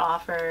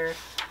 offer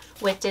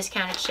with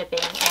discounted shipping?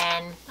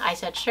 And I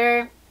said,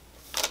 sure.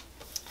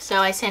 So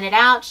I sent it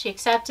out. She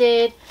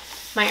accepted.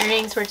 My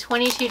earnings were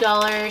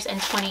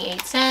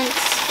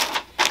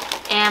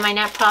 $22.28, and my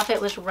net profit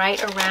was right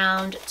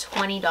around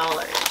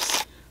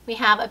 $20. We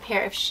have a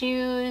pair of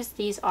shoes.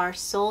 These are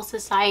Soul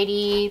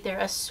Society. They're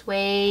a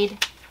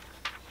suede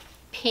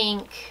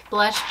pink,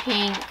 blush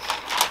pink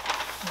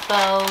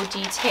bow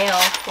detail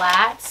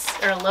flats,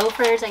 or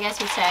loafers, I guess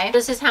you'd say.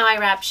 This is how I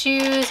wrap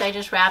shoes. I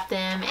just wrap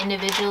them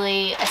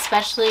individually,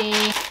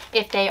 especially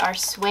if they are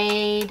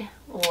suede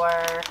or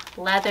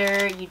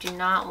leather. You do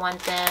not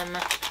want them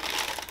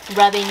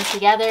rubbing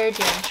together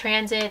during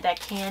transit. That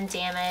can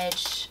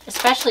damage,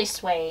 especially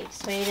suede.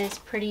 Suede is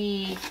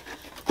pretty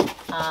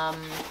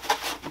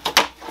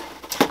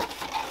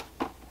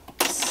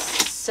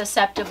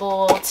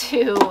susceptible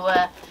to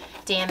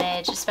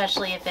damage,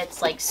 especially if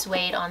it's like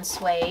suede on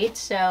suede.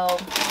 So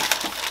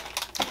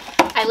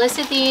I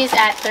listed these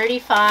at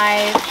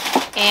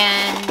 $35,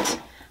 and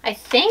I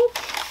think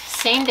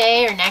same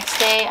day or next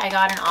day I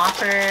got an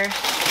offer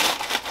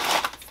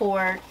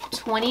for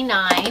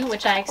 $29,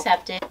 which I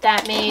accepted.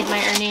 That made my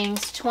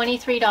earnings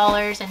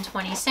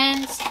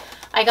 $23.20.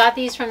 I got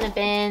these from the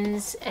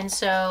bins, and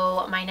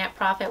so my net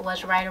profit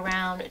was right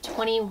around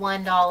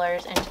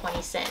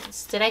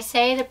 $21.20. Did I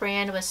say the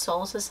brand was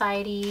Soul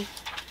Society?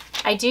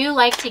 I do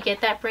like to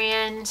get that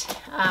brand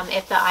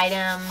if the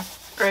item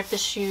or if the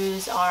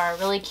shoes are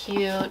really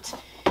cute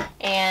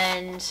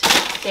and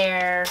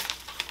they're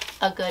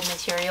a good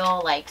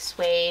material like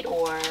suede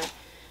or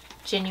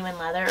genuine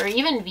leather or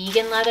even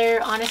vegan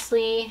leather.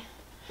 Honestly,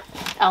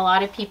 a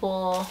lot of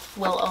people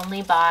will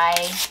only buy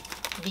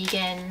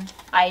vegan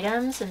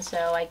items, and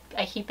so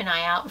I keep an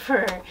eye out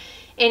for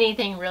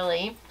anything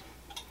really.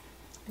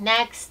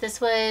 Next,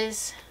 this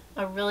was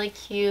a really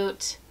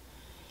cute,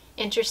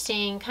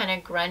 interesting kind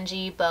of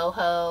grungy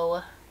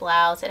boho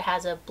blouse. It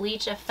has a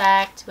bleach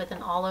effect with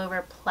an all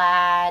over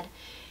plaid,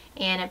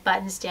 and it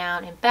buttons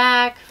down and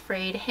back,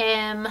 frayed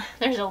hem.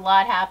 There's a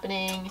lot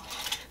happening.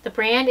 The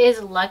brand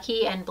is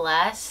Lucky and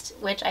Blessed,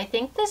 which I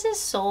think this is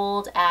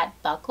sold at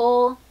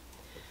Buckle,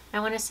 I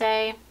want to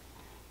say.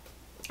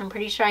 I'm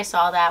pretty sure I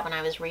saw that when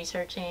I was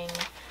researching.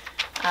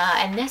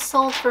 And this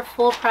sold for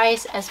full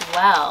price as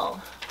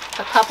well,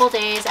 a couple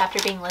days after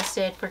being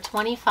listed for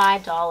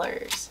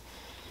 $25.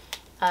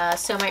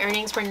 So my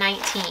earnings were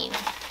 $19.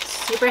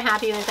 Super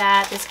happy with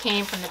that. This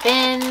came from the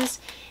bins.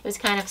 It was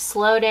kind of a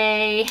slow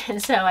day,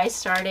 and so I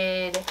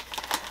started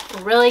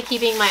really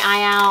keeping my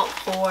eye out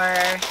for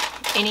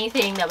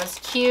anything that was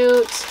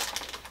cute,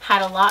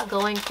 had a lot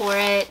going for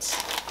it,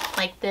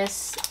 like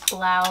this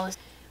blouse.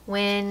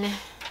 When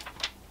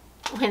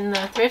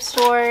the thrift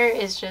store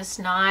is just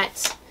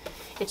not,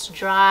 it's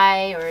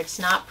dry or it's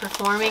not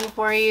performing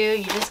for you,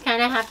 you just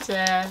kind of have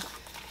to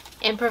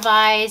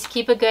improvise,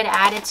 keep a good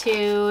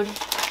attitude,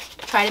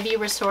 try to be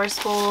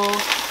resourceful.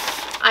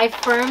 I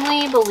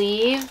firmly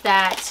believe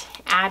that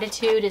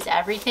attitude is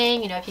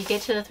everything. You know, if you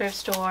get to the thrift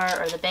store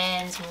or the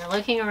bins and you're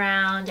looking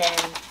around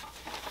and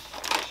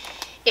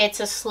it's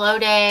a slow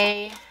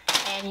day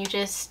and you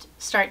just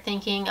start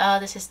thinking, oh,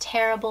 this is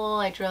terrible,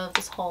 I drove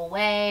this whole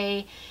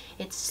way,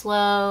 it's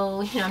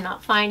slow, you know, I'm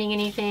not finding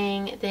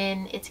anything,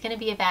 then it's going to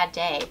be a bad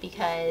day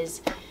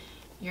because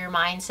your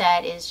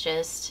mindset is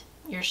just,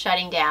 you're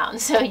shutting down.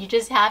 So you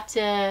just have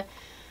to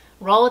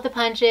roll with the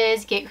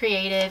punches, get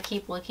creative,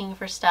 keep looking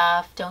for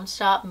stuff, don't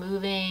stop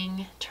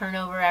moving, turn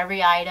over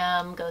every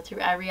item, go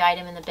through every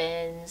item in the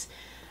bins,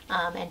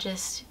 and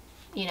just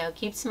you know,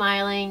 keep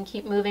smiling,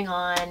 keep moving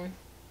on.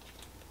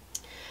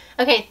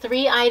 Okay,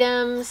 3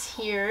 items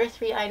here,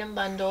 3-item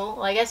bundle.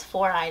 Well, I guess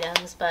 4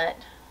 items, but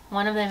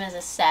one of them is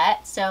a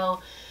set.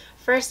 So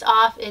first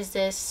off is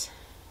this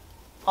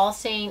All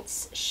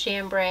Saints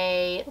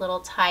chambray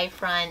little tie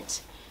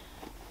front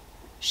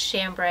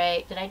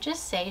chambray. Did I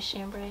just say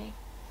chambray?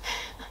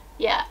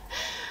 Yeah,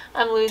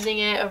 I'm losing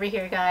it over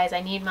here, guys.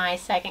 I need my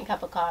second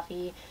cup of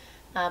coffee.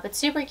 But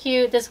super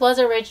cute. This was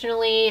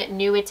originally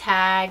new with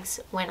tags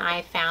when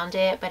I found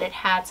it, but it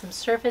had some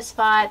surface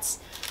spots,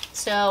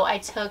 so I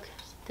took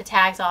the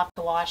tags off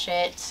to wash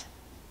it.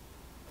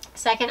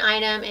 Second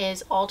item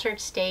is Altered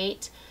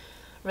State.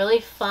 Really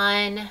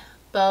fun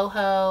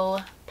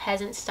boho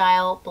peasant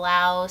style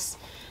blouse.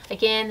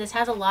 Again, this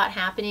has a lot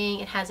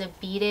happening. It has a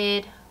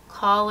beaded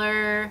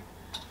collar,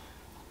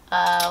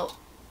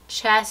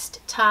 chest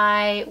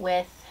tie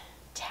with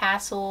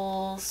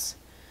tassels,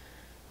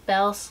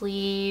 bell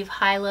sleeve,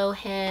 high-low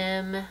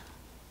hem,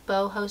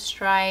 boho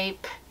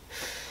stripe,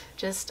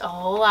 just a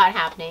whole lot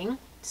happening.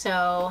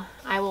 So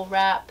I will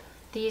wrap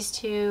these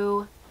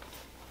 2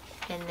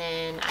 and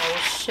then I will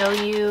show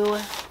you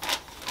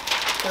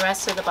the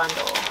rest of the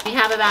bundle. We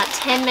have about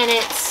 10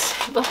 minutes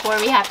before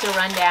we have to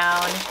run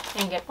down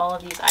and get all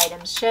of these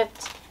items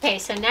shipped. Okay,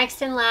 so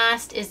next and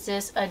last is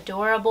this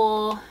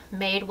adorable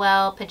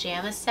Madewell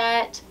pajama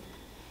set,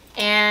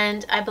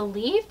 and I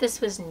believe this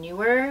was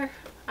newer.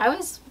 I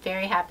was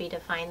very happy to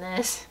find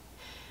this.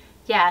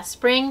 Yeah,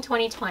 spring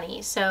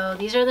 2020. So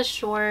these are the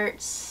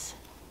shorts,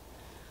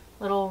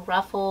 little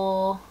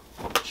ruffle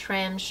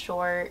trim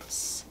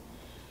shorts,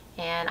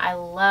 and I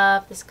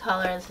love this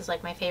color. This is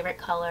like my favorite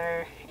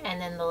color. And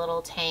then the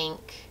little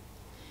tank,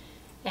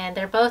 and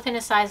they're both in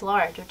a size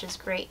large, which is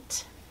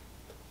great.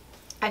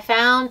 I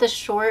found the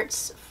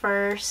shorts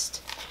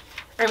first,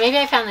 or maybe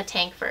I found the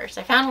tank first.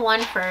 I found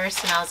one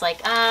first and I was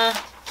like,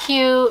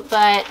 cute,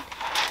 but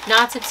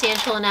not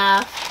substantial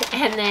enough.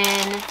 And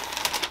then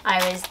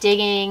I was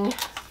digging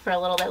for a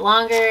little bit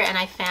longer and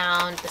I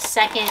found the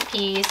second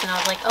piece and I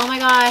was like, oh my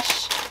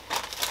gosh,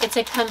 it's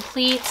a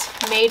complete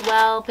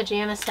Madewell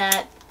pajama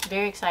set.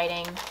 Very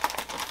exciting.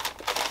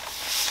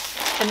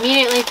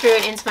 Immediately threw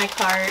it into my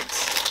cart.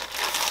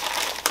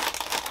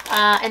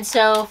 And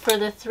so for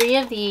the 3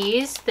 of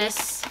these,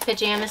 this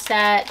pajama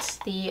set,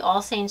 the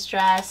All Saints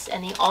dress,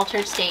 and the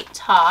Altered State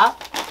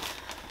top,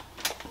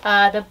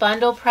 the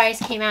bundle price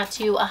came out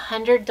to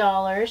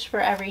 $100 for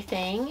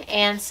everything,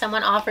 and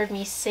someone offered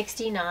me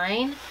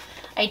 $69.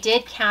 I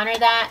did counter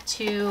that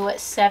to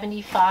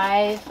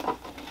 $75,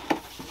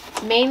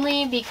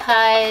 mainly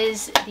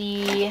because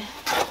the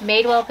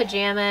Madewell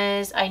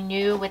pajamas I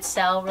knew would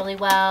sell really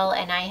well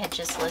and I had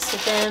just listed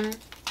them.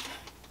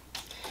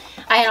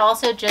 I had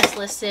also just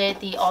listed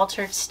the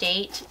Altered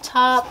State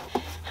top.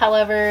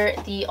 However,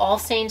 the All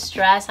Saints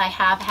dress I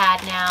have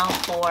had now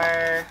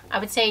for, I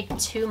would say,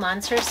 2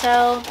 months or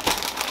so.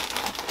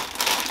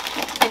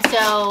 And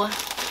so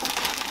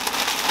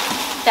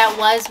that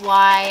was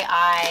why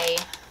I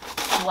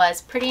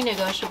was pretty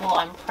negotiable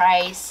on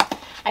price.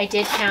 I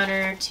did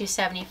counter to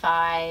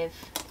 $75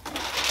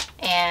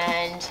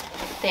 and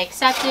they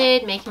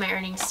accepted, making my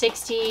earnings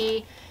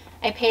 $60.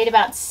 I paid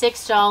about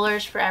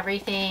 $6 for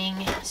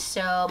everything,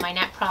 so my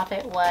net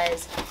profit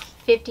was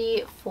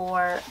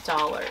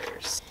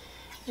 $54.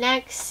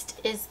 Next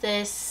is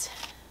this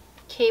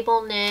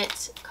cable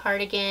knit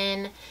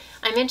cardigan.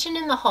 I mentioned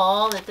in the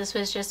haul that this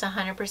was just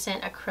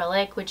 100%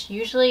 acrylic, which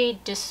usually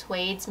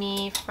dissuades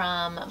me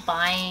from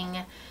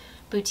buying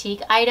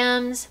boutique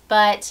items,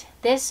 but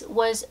this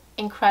was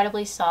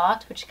incredibly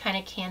soft, which kind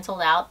of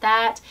canceled out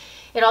that.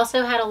 It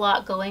also had a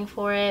lot going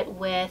for it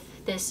with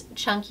this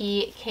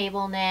chunky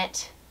cable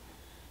knit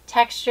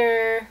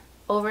texture,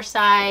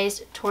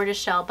 oversized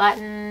tortoiseshell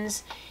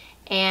buttons,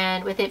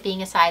 and with it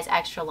being a size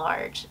extra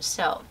large.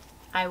 So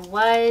I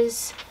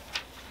was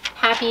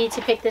happy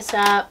to pick this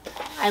up.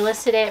 I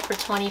listed it for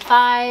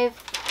 $25.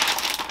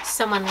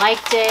 Someone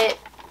liked it.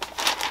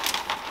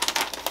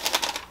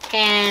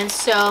 And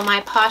so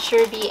my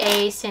Posture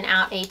VA sent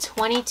out a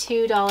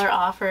 $22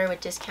 offer with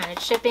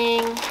discounted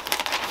shipping.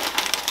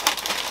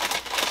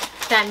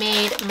 That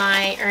made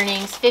my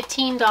earnings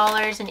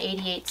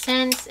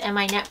 $15.88 and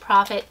my net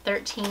profit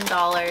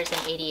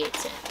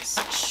 $13.88.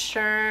 Not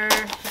sure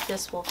if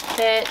this will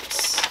fit.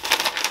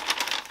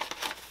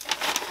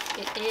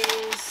 It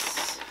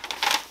is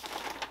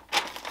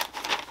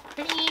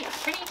pretty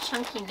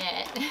chunky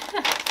knit.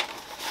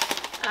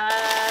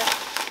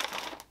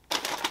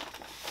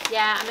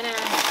 Yeah, I'm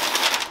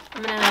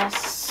gonna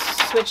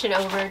switch it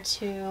over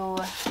to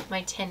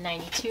my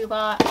 1092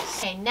 box.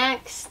 Okay,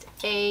 next,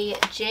 a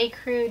J.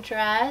 Crew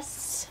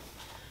dress.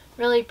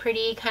 Really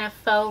pretty, kind of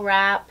faux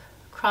wrap,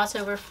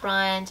 crossover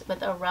front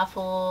with a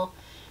ruffle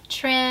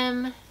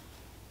trim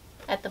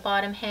at the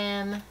bottom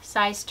hem,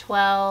 size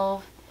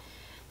 12,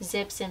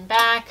 zips in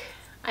back.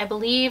 I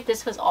believe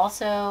this was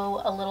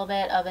also a little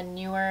bit of a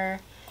newer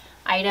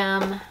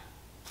item,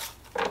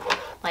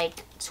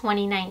 like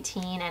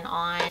 2019 and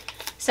on.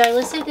 So I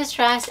listed this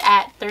dress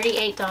at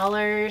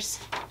 $38.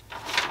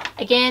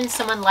 Again,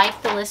 someone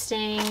liked the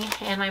listing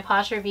and my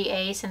Poshmark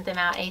VA sent them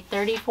out a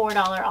 $34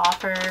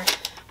 offer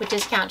with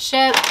discount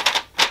ship.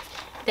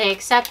 They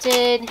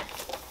accepted,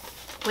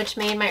 which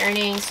made my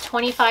earnings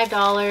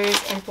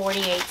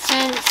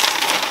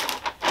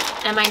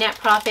 $25.48 and my net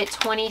profit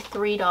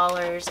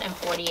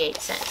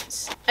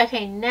 $23.48.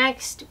 Okay,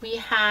 next we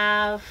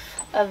have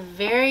a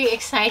very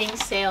exciting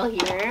sale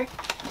here.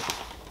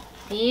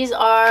 These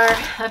are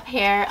a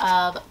pair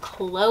of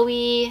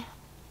Chloe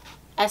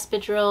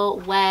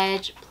espadrille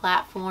wedge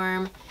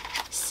platform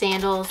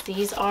sandals.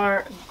 These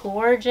are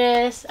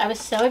gorgeous. I was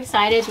so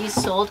excited. These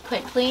sold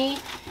quickly.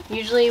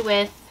 Usually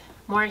with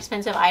more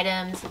expensive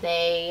items,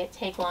 they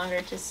take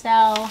longer to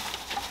sell.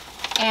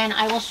 And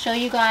I will show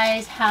you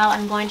guys how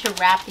I'm going to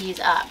wrap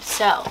these up.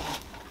 So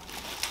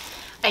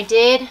I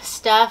did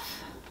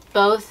stuff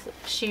both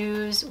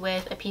shoes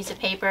with a piece of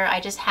paper. I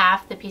just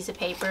halved the piece of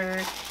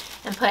paper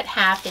and put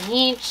half in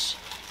each.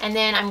 And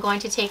then I'm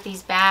going to take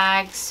these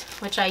bags,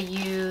 which I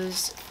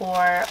use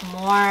for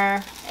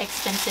more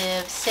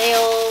expensive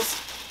sales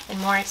and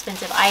more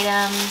expensive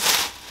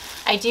items.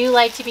 I do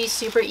like to be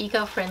super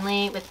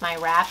eco-friendly with my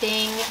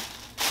wrapping.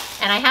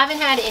 And I haven't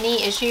had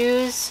any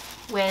issues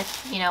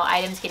with, you know,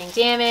 items getting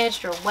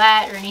damaged or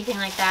wet or anything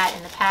like that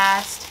in the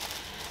past.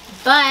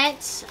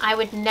 But I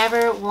would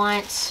never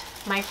want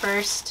my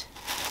first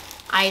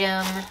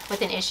item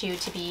with an issue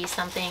to be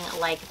something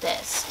like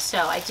this.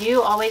 So I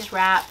do always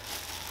wrap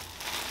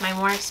my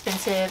more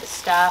expensive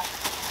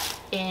stuff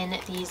in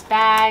these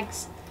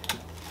bags.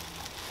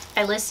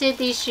 I listed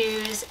these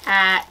shoes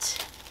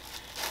at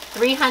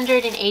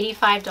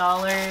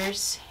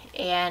 $385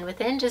 and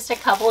within just a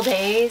couple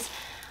days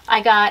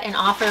I got an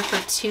offer for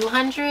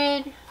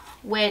 $200,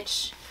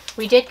 which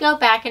we did go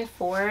back and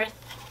forth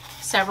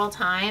several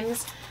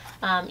times.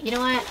 You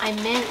know what,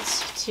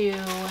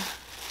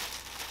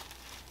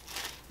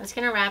 I was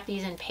gonna wrap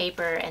these in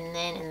paper and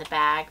then in the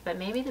bag, but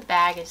maybe the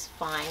bag is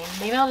fine.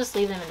 Maybe I'll just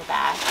leave them in the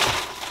bag.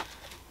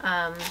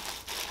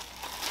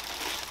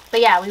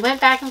 But yeah, we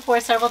went back and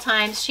forth several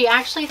times. She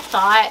actually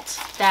thought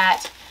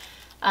that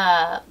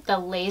the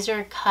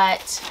laser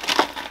cut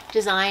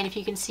design, if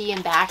you can see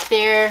in back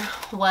there,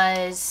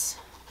 was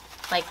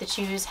like the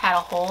shoes had a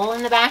hole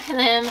in the back of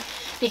them.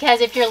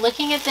 Because if you're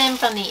looking at them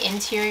from the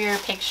interior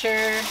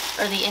picture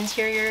or the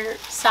interior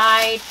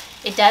side,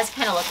 it does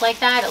kind of look like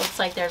that. It looks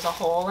like there's a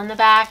hole in the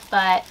back,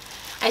 but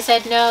I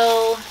said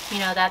no, you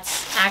know,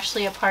 that's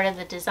actually a part of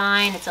the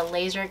design. It's a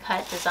laser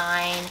cut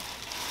design.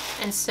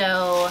 And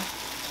so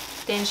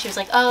then she was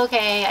like, oh,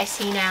 okay, I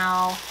see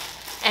now.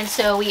 And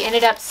so we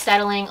ended up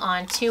settling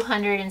on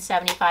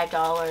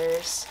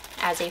 $275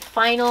 as a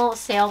final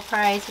sale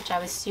price, which I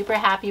was super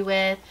happy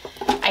with.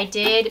 I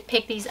did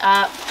pick these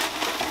up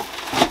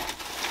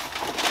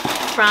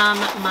from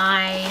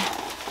my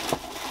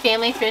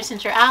Family Thrift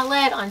Center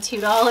outlet on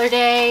 $2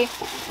 day,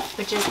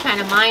 which is kind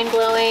of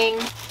mind-blowing.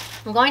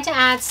 I'm going to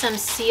add some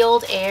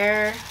sealed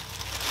air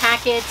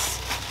packets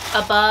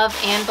above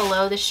and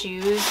below the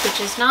shoes, which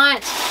is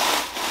not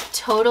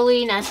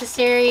totally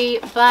necessary,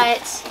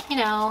 but you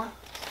know,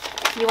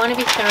 you want to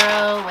be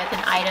thorough with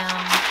an item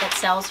that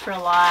sells for a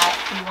lot.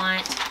 You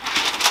want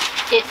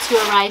it to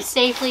arrive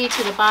safely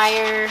to the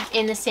buyer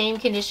in the same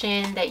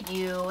condition that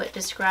you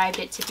described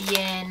it to be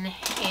in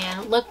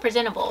and look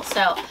presentable.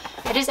 So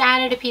I just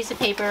added a piece of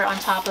paper on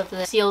top of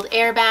the sealed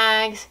air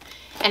bags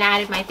and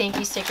added my thank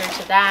you sticker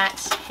to that,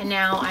 and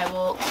now I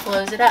will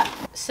close it up.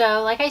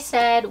 So like I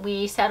said,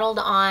 we settled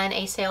on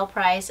a sale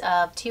price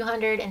of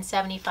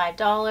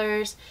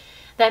 $275.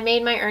 That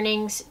made my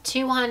earnings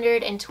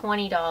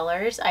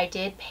 $220. I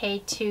did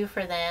pay $2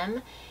 for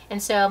them,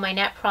 and so my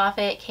net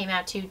profit came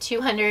out to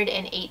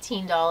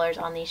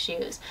 $218 on these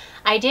shoes.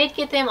 I did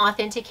get them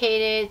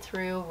authenticated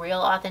through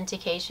Real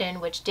Authentication,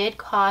 which did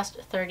cost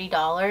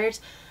 $30,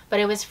 but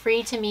it was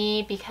free to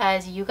me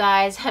because you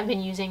guys have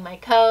been using my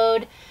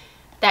code.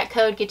 That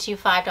code gets you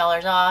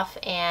 $5 off,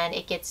 and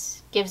it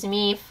gives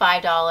me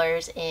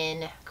 $5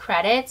 in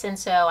credits, and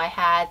so I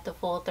had the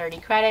full 30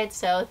 credits.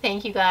 So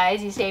thank you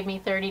guys, you saved me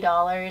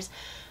 $30.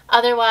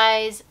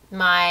 Otherwise,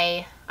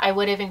 I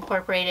would have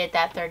incorporated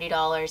that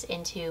 $30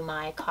 into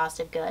my cost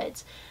of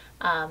goods,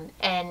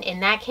 and in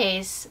that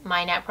case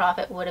my net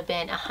profit would have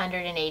been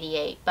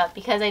 $188, but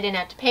because I didn't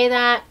have to pay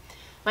that,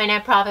 my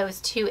net profit was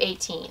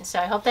 $218. So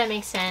I hope that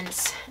makes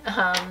sense.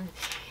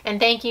 And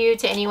thank you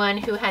to anyone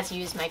who has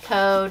used my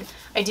code.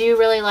 I do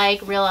really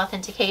like Real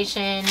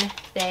Authentication.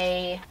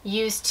 They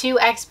use 2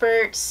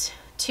 experts,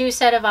 2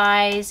 set of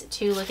eyes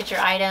to look at your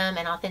item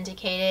and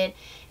authenticate it.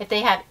 If they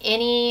have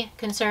any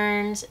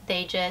concerns,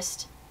 they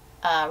just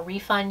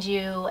refund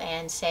you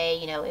and say,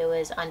 you know, it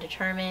was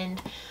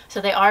undetermined.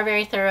 So they are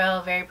very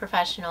thorough, very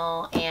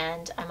professional,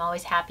 and I'm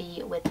always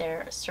happy with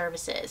their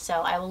services. So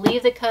I will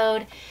leave the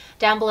code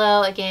down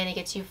below. Again, it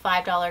gets you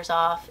 $5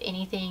 off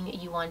anything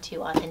you want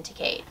to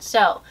authenticate.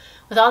 So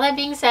with all that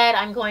being said,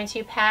 I'm going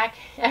to pack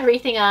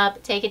everything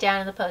up, take it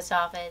down to the post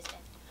office.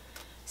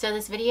 So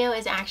this video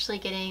is actually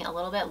getting a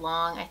little bit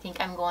long. I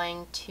think I'm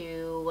going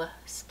to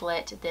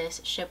split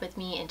this ship with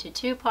me into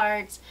 2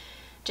 parts.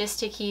 just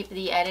to keep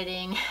the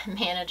editing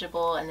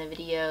manageable and the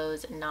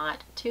videos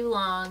not too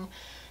long.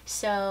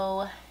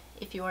 So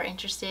if you're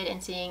interested in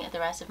seeing the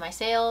rest of my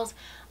sales,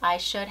 I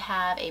should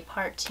have a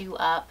part 2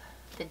 up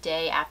the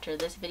day after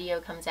this video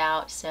comes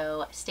out,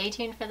 so stay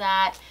tuned for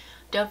that.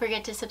 Don't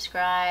forget to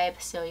subscribe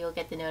so you'll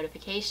get the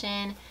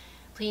notification.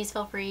 Please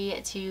feel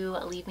free to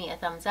leave me a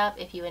thumbs up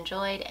if you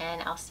enjoyed,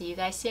 and I'll see you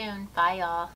guys soon. Bye, y'all.